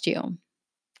trust you.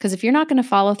 Because if you're not going to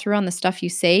follow through on the stuff you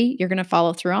say you're going to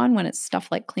follow through on, when it's stuff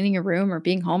like cleaning your room or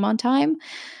being home on time,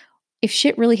 if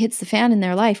shit really hits the fan in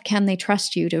their life, can they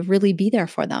trust you to really be there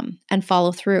for them and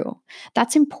follow through?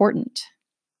 That's important.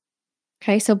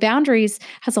 Okay, so boundaries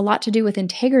has a lot to do with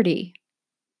integrity.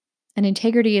 And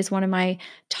integrity is one of my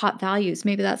top values.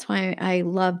 Maybe that's why I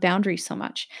love boundaries so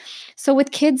much. So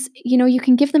with kids, you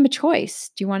can give them a choice.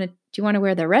 Do you want to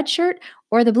wear the red shirt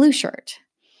or the blue shirt?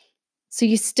 So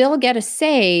you still get a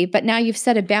say, but now you've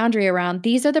set a boundary around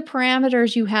these are the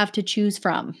parameters you have to choose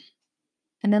from.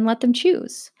 And then let them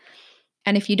choose.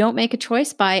 And if you don't make a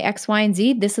choice by X, Y, and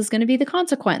Z, this is going to be the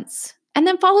consequence. And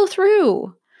then follow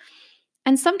through.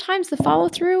 And sometimes the follow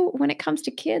through when it comes to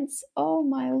kids, oh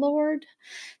my Lord,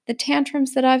 the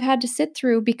tantrums that I've had to sit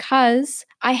through because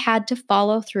I had to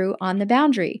follow through on the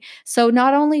boundary. So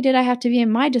not only did I have to be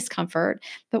in my discomfort,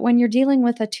 but when you're dealing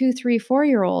with a 2, 3,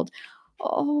 4-year-old,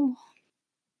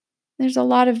 there's a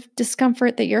lot of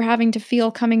discomfort that you're having to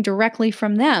feel coming directly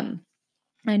from them.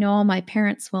 I know all my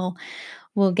parents will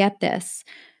get this.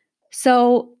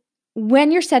 So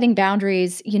when you're setting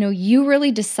boundaries, you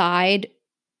really decide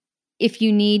if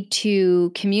you need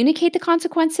to communicate the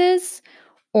consequences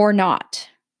or not,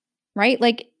 right?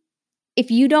 Like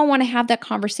if you don't want to have that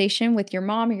conversation with your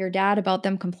mom or your dad about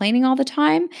them complaining all the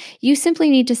time, you simply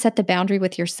need to set the boundary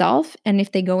with yourself. And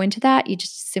if they go into that, you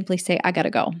just simply say, I got to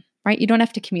go, right? You don't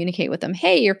have to communicate with them.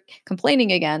 Hey, you're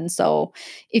complaining again. So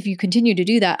if you continue to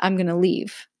do that, I'm going to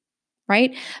leave,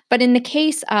 right? But in the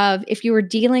case of if you were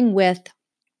dealing with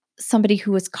somebody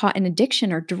who was caught in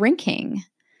addiction or drinking,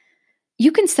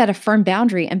 you can set a firm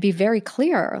boundary and be very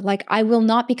clear. Like, I will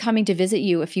not be coming to visit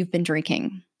you if you've been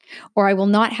drinking, or I will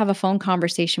not have a phone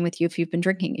conversation with you if you've been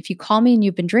drinking. If you call me and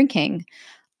you've been drinking,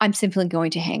 I'm simply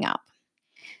going to hang up.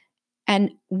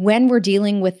 And when we're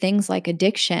dealing with things like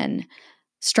addiction,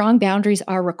 strong boundaries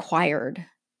are required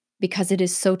because it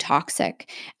is so toxic.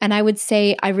 And I would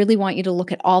say, I really want you to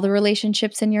look at all the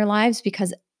relationships in your lives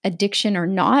because addiction or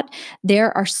not,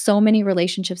 there are so many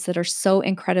relationships that are so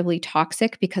incredibly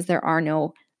toxic because there are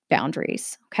no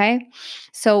boundaries. Okay.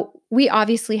 So we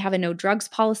obviously have a no drugs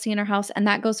policy in our house, and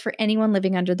that goes for anyone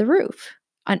living under the roof,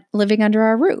 living under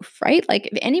our roof, right? Like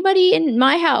if anybody in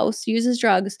my house uses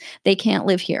drugs, they can't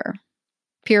live here,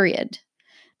 period.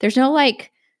 There's no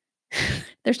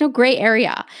there's no gray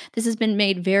area. This has been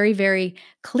made very, very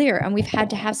clear. And we've had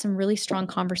to have some really strong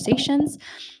conversations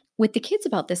with the kids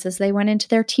about this as they went into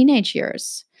their teenage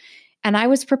years. And I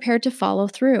was prepared to follow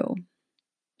through.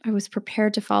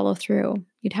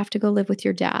 You'd have to go live with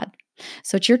your dad.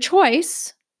 So it's your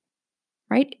choice,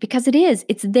 right? Because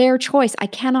it's their choice. I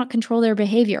cannot control their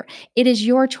behavior. It is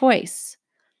your choice.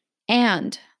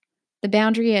 And the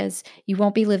boundary is you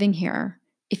won't be living here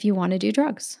if you want to do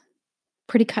drugs.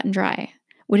 Pretty cut and dry.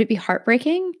 Would it be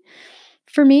heartbreaking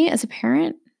for me as a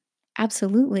parent?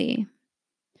 Absolutely.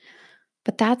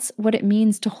 But that's what it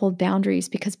means to hold boundaries,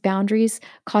 because boundaries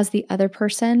cause the other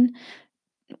person,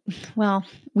 well,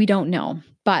 we don't know.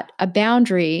 But a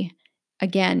boundary,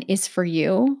 again, is for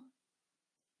you.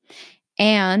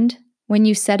 And when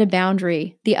you set a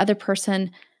boundary, the other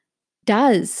person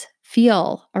does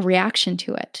feel a reaction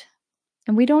to it.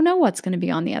 And we don't know what's going to be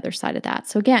on the other side of that.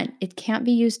 So again, it can't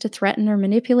be used to threaten or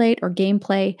manipulate or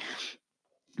gameplay.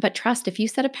 But trust, if you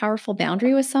set a powerful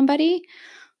boundary with somebody,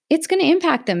 it's going to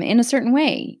impact them in a certain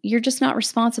way. You're just not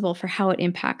responsible for how it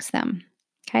impacts them.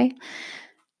 Okay.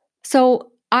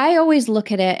 So I always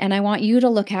look at it, and I want you to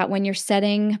look at when you're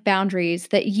setting boundaries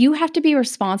that you have to be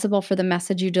responsible for the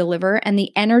message you deliver and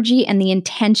the energy and the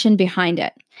intention behind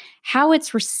it. How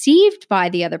it's received by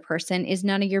the other person is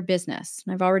none of your business.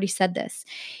 And I've already said this.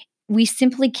 We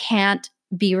simply can't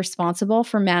be responsible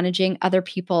for managing other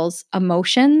people's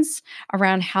emotions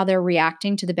around how they're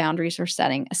reacting to the boundaries we're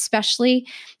setting, especially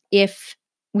if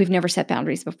we've never set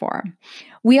boundaries before.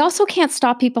 We also can't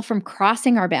stop people from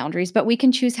crossing our boundaries, but we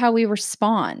can choose how we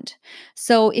respond.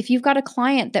 So if you've got a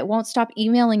client that won't stop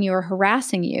emailing you or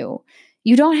harassing you,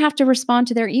 you don't have to respond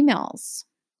to their emails,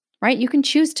 right? You can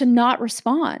choose to not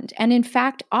respond. And in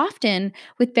fact, often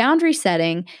with boundary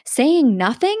setting, saying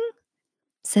nothing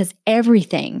says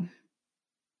everything.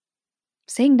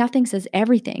 Saying nothing says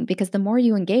everything because the more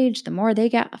you engage, the more they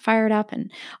get fired up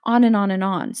and on and on and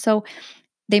on. So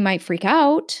they might freak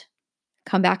out,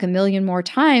 come back a million more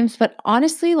times. But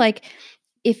honestly, like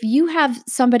if you have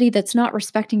somebody that's not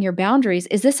respecting your boundaries,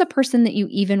 is this a person that you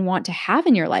even want to have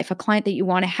in your life, a client that you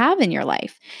want to have in your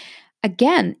life?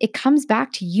 Again, it comes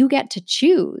back to you get to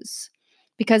choose.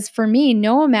 Because for me,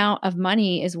 no amount of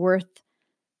money is worth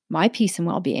my peace and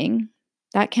well being.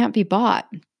 That can't be bought.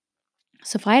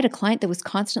 So if I had a client that was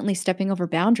constantly stepping over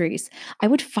boundaries, I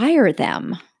would fire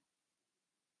them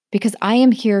because I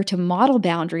am here to model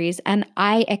boundaries and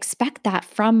I expect that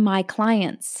from my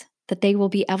clients that they will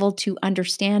be able to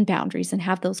understand boundaries and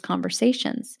have those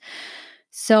conversations.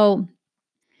 So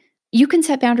you can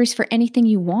set boundaries for anything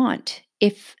you want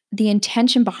if the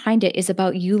intention behind it is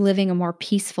about you living a more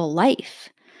peaceful life.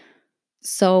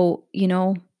 So,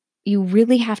 you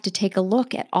really have to take a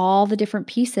look at all the different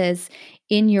pieces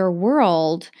in your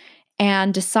world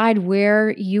and decide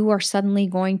where you are suddenly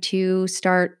going to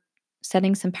start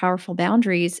setting some powerful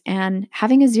boundaries and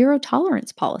having a zero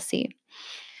tolerance policy.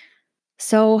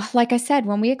 So, like I said,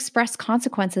 when we express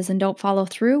consequences and don't follow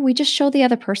through, we just show the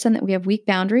other person that we have weak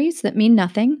boundaries that mean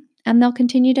nothing and they'll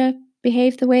continue to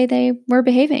behave the way they were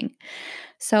behaving.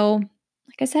 So,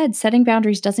 like I said, setting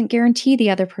boundaries doesn't guarantee the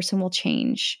other person will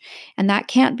change. And that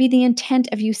can't be the intent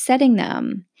of you setting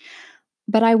them.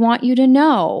 But I want you to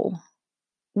know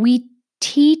we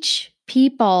teach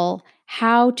people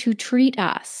how to treat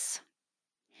us.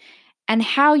 And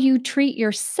how you treat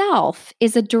yourself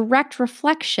is a direct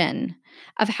reflection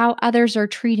of how others are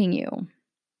treating you.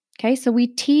 Okay, so we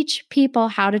teach people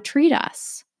how to treat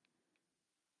us.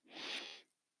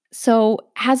 So,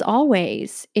 as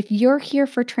always, if you're here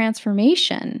for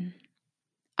transformation,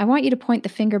 I want you to point the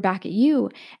finger back at you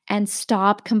and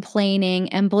stop complaining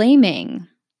and blaming.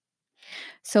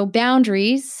 So,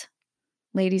 boundaries,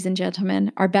 ladies and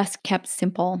gentlemen, are best kept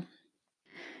simple.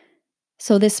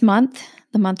 So, this month,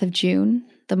 the month of June,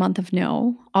 the month of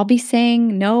no, I'll be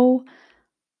saying no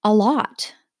a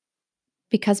lot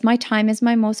because my time is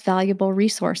my most valuable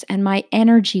resource and my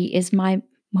energy is my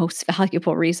most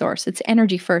valuable resource. It's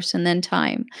energy first and then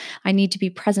time. I need to be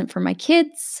present for my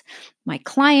kids, my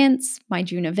clients, my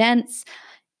June events,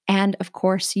 and of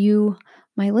course, you,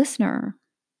 my listener.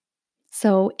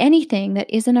 So anything that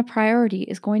isn't a priority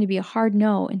is going to be a hard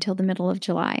no until the middle of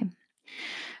July.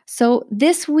 So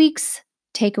this week's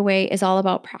takeaway is all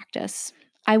about practice.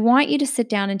 I want you to sit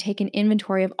down and take an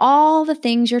inventory of all the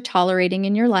things you're tolerating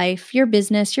in your life, your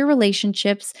business, your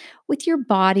relationships, with your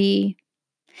body.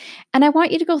 And I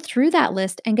want you to go through that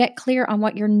list and get clear on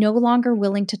what you're no longer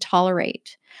willing to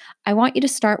tolerate. I want you to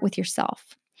start with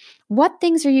yourself. What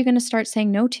things are you going to start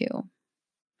saying no to?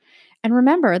 And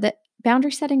remember that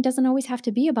boundary setting doesn't always have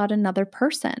to be about another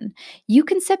person. You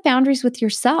can set boundaries with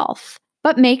yourself,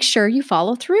 but make sure you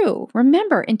follow through.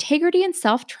 Remember, integrity and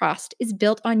self trust is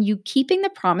built on you keeping the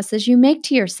promises you make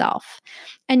to yourself.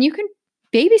 And you can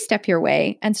baby step your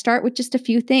way and start with just a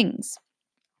few things.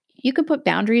 You can put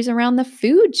boundaries around the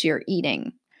foods you're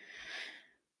eating.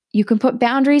 You can put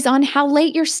boundaries on how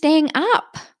late you're staying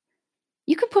up.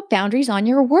 You can put boundaries on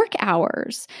your work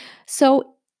hours.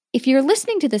 So, if you're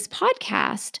listening to this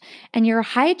podcast and you're a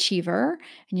high achiever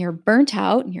and you're burnt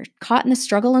out and you're caught in the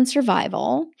struggle and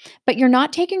survival, but you're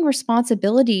not taking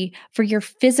responsibility for your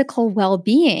physical well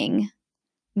being,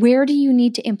 where do you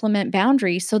need to implement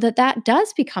boundaries so that that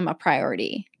does become a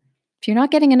priority? If you're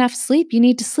not getting enough sleep, you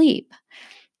need to sleep.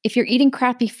 If you're eating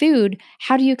crappy food,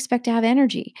 how do you expect to have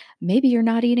energy? Maybe you're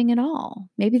not eating at all.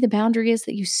 Maybe the boundary is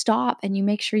that you stop and you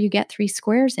make sure you get 3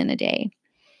 squares in a day.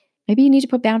 Maybe you need to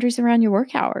put boundaries around your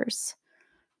work hours,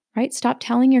 right? Stop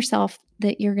telling yourself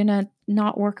that you're going to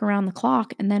not work around the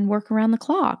clock and then work around the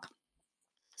clock.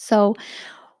 So,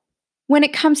 when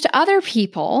it comes to other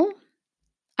people,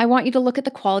 I want you to look at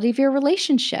the quality of your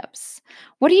relationships.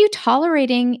 What are you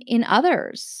tolerating in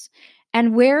others?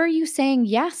 And where are you saying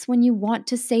yes when you want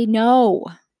to say no?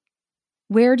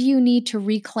 Where do you need to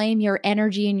reclaim your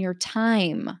energy and your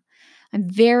time? I'm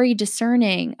very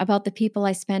discerning about the people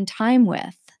I spend time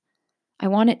with. I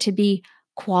want it to be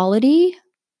quality.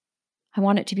 I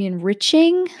want it to be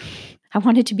enriching. I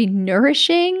want it to be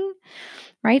nourishing.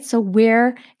 right? So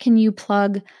where can you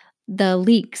plug the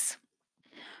leaks?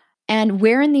 And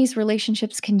where in these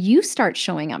relationships can you start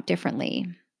showing up differently?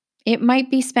 It might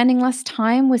be spending less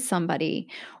time with somebody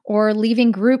or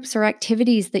leaving groups or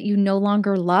activities that you no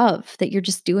longer love, that you're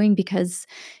just doing because,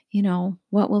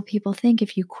 what will people think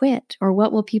if you quit? Or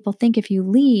what will people think if you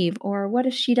leave? Or what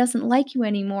if she doesn't like you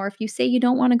anymore if you say you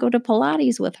don't want to go to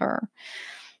Pilates with her?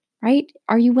 Right?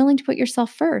 Are you willing to put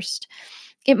yourself first?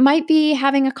 It might be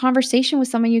having a conversation with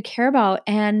someone you care about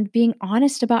and being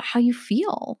honest about how you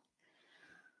feel.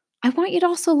 I want you to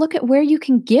also look at where you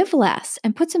can give less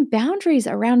and put some boundaries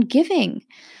around giving.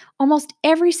 Almost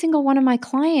every single one of my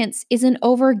clients is an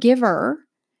overgiver,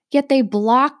 yet they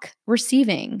block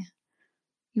receiving.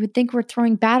 You would think we're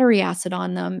throwing battery acid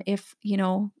on them if,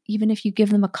 even if you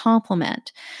give them a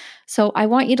compliment. So I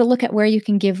want you to look at where you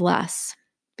can give less.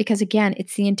 Because again,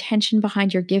 it's the intention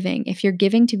behind your giving. If you're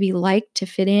giving to be liked, to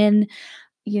fit in,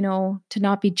 to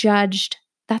not be judged,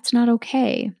 that's not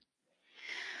okay.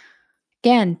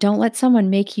 Again, don't let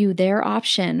someone make you their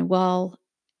option while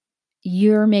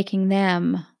you're making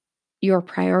them your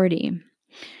priority.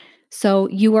 So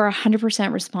you are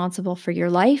 100% responsible for your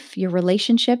life, your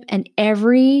relationship, and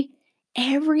every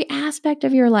aspect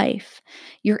of your life.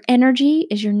 Your energy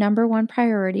is your number one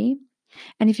priority.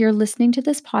 And if you're listening to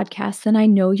this podcast, then I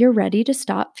know you're ready to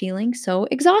stop feeling so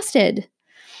exhausted.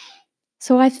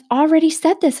 So I've already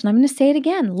said this, and I'm going to say it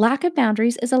again. Lack of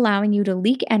boundaries is allowing you to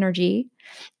leak energy,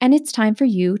 and it's time for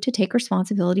you to take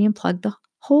responsibility and plug the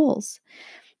holes.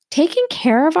 Taking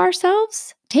care of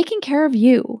ourselves, taking care of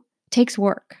you, takes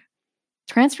work.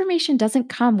 Transformation doesn't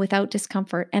come without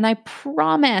discomfort, and I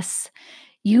promise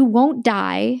you won't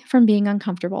die from being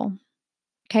uncomfortable.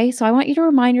 Okay, so I want you to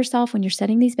remind yourself when you're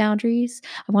setting these boundaries,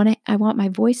 I want my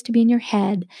voice to be in your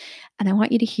head, and I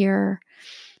want you to hear,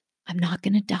 I'm not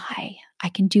going to die. I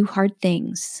can do hard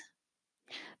things.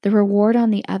 The reward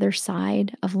on the other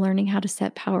side of learning how to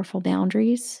set powerful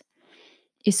boundaries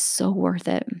is so worth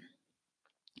it.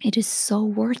 It is so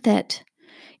worth it.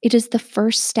 It is the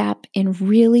first step in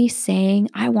really saying,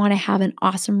 I want to have an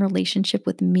awesome relationship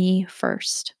with me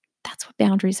first. That's what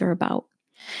boundaries are about.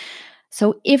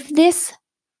 So if this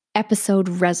episode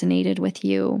resonated with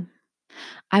you,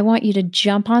 I want you to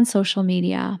jump on social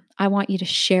media. I want you to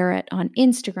share it on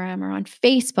Instagram or on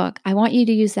Facebook. I want you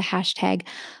to use the hashtag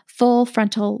Full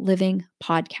Frontal Living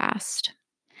Podcast.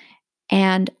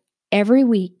 And every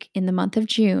week in the month of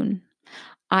June,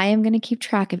 I am going to keep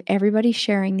track of everybody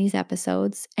sharing these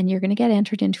episodes, and you're going to get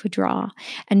entered into a draw.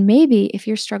 And maybe if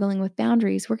you're struggling with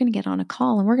boundaries, we're going to get on a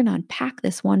call and we're going to unpack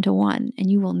this one-to-one, and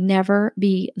you will never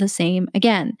be the same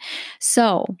again.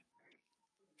 So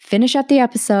finish up the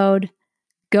episode,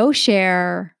 go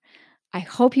share. I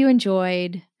hope you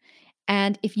enjoyed.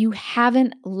 And if you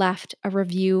haven't left a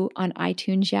review on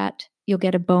iTunes yet, you'll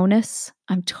get a bonus.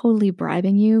 I'm totally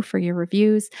bribing you for your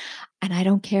reviews. And I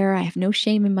don't care. I have no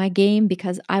shame in my game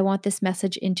because I want this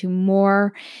message into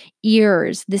more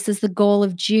ears. This is the goal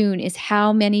of June, is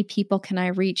how many people can I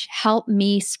reach? Help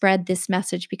me spread this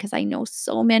message because I know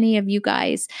so many of you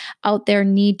guys out there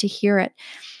need to hear it.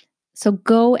 So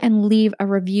go and leave a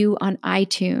review on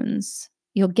iTunes.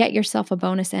 You'll get yourself a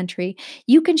bonus entry.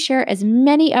 You can share as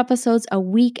many episodes a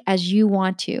week as you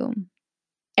want to.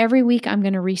 Every week, I'm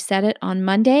going to reset it on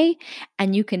Monday,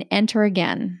 and you can enter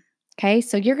again. Okay,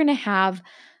 so you're going to have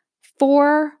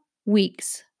 4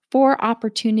 weeks, 4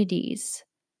 opportunities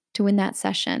to win that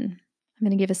session. I'm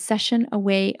going to give a session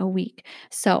away a week.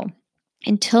 So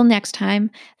until next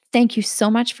time, thank you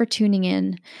so much for tuning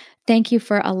in. Thank you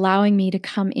for allowing me to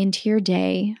come into your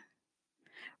day.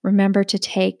 Remember to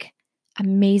take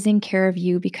amazing care of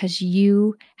you because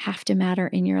you have to matter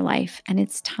in your life, and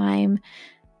it's time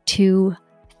to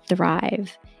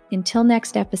thrive. Until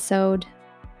next episode,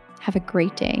 have a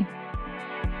great day.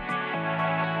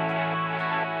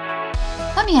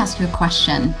 Let me ask you a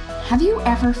question. Have you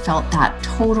ever felt that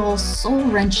total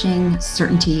soul-wrenching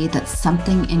certainty that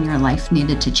something in your life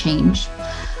needed to change?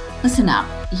 Listen up.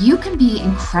 You can be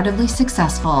incredibly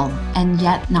successful and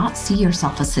yet not see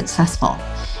yourself as successful.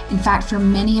 In fact, for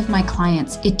many of my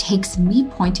clients, it takes me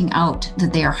pointing out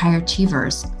that they are high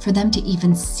achievers for them to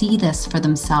even see this for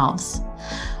themselves.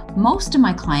 Most of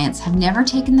my clients have never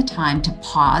taken the time to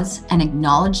pause and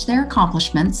acknowledge their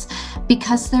accomplishments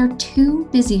because they're too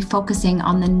busy focusing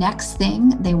on the next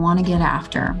thing they want to get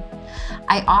after.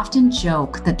 I often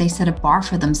joke that they set a bar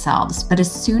for themselves, but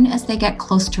as soon as they get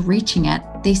close to reaching it,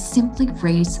 they simply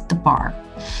raise the bar.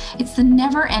 It's the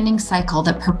never-ending cycle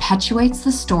that perpetuates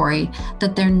the story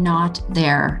that they're not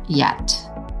there yet.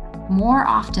 More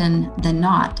often than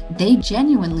not, they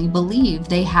genuinely believe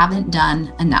they haven't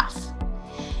done enough.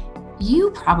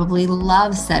 You probably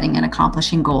love setting and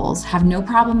accomplishing goals, have no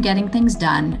problem getting things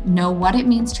done, know what it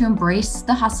means to embrace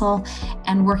the hustle,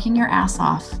 and working your ass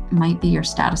off might be your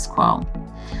status quo.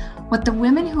 What the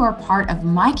women who are part of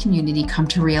my community come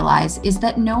to realize is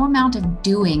that no amount of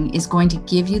doing is going to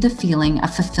give you the feeling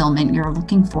of fulfillment you're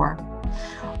looking for.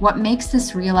 What makes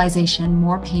this realization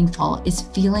more painful is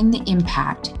feeling the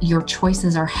impact your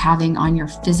choices are having on your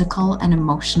physical and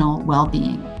emotional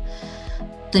well-being.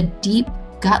 The deep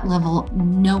gut level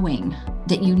knowing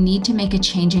that you need to make a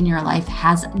change in your life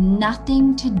has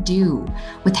nothing to do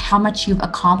with how much you've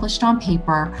accomplished on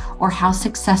paper or how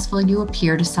successful you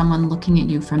appear to someone looking at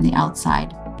you from the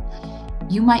outside.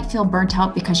 You might feel burnt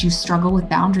out because you struggle with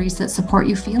boundaries that support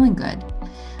you feeling good.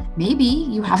 Maybe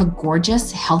you have a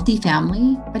gorgeous, healthy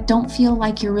family, but don't feel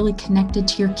like you're really connected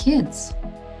to your kids.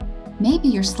 Maybe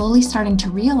you're slowly starting to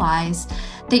realize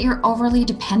that you're overly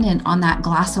dependent on that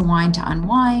glass of wine to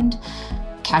unwind,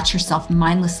 catch yourself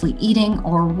mindlessly eating,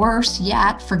 or worse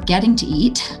yet, forgetting to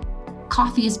eat.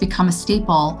 Coffee has become a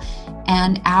staple,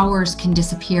 and hours can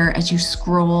disappear as you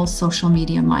scroll social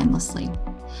media mindlessly.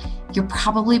 You're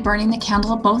probably burning the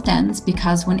candle at both ends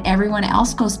because when everyone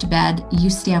else goes to bed,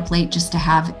 you stay up late just to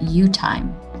have you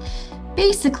time.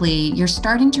 Basically, you're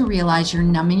starting to realize you're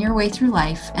numbing your way through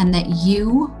life and that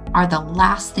you are the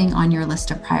last thing on your list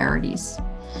of priorities.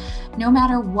 No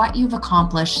matter what you've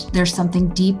accomplished, there's something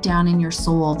deep down in your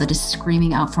soul that is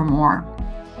screaming out for more.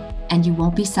 And you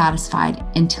won't be satisfied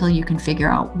until you can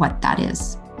figure out what that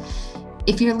is.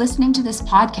 If you're listening to this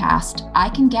podcast, I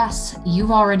can guess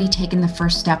you've already taken the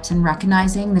first steps in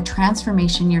recognizing the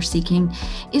transformation you're seeking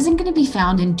isn't going to be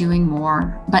found in doing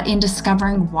more, but in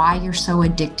discovering why you're so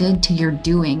addicted to your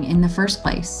doing in the first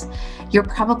place. You're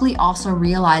probably also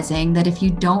realizing that if you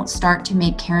don't start to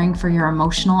make caring for your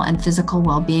emotional and physical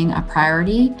well-being a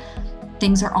priority,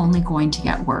 things are only going to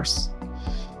get worse.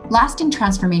 Lasting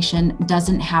transformation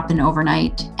doesn't happen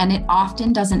overnight, and it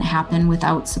often doesn't happen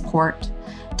without support.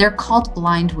 They're called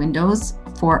blind windows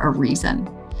for a reason.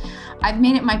 I've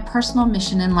made it my personal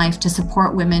mission in life to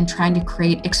support women trying to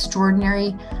create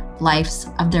extraordinary lives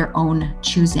of their own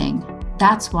choosing.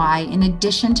 That's why, in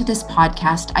addition to this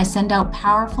podcast, I send out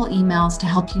powerful emails to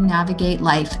help you navigate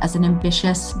life as an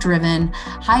ambitious, driven,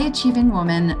 high-achieving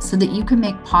woman so that you can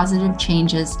make positive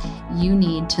changes you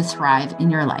need to thrive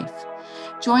in your life.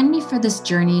 Join me for this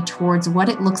journey towards what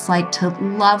it looks like to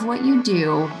love what you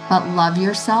do, but love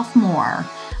yourself more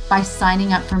by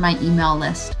signing up for my email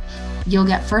list. You'll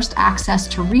get first access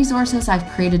to resources I've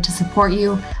created to support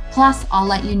you. Plus, I'll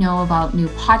let you know about new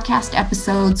podcast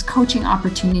episodes, coaching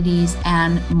opportunities,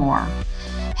 and more.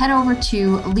 Head over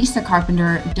to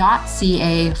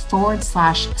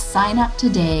lisacarpenter.ca/sign up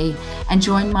today and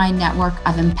join my network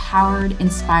of empowered,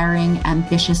 inspiring,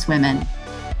 ambitious women.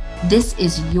 This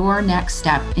is your next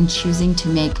step in choosing to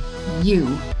make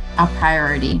you a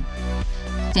priority.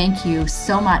 Thank you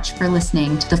so much for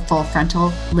listening to the Full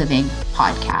Frontal Living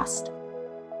podcast.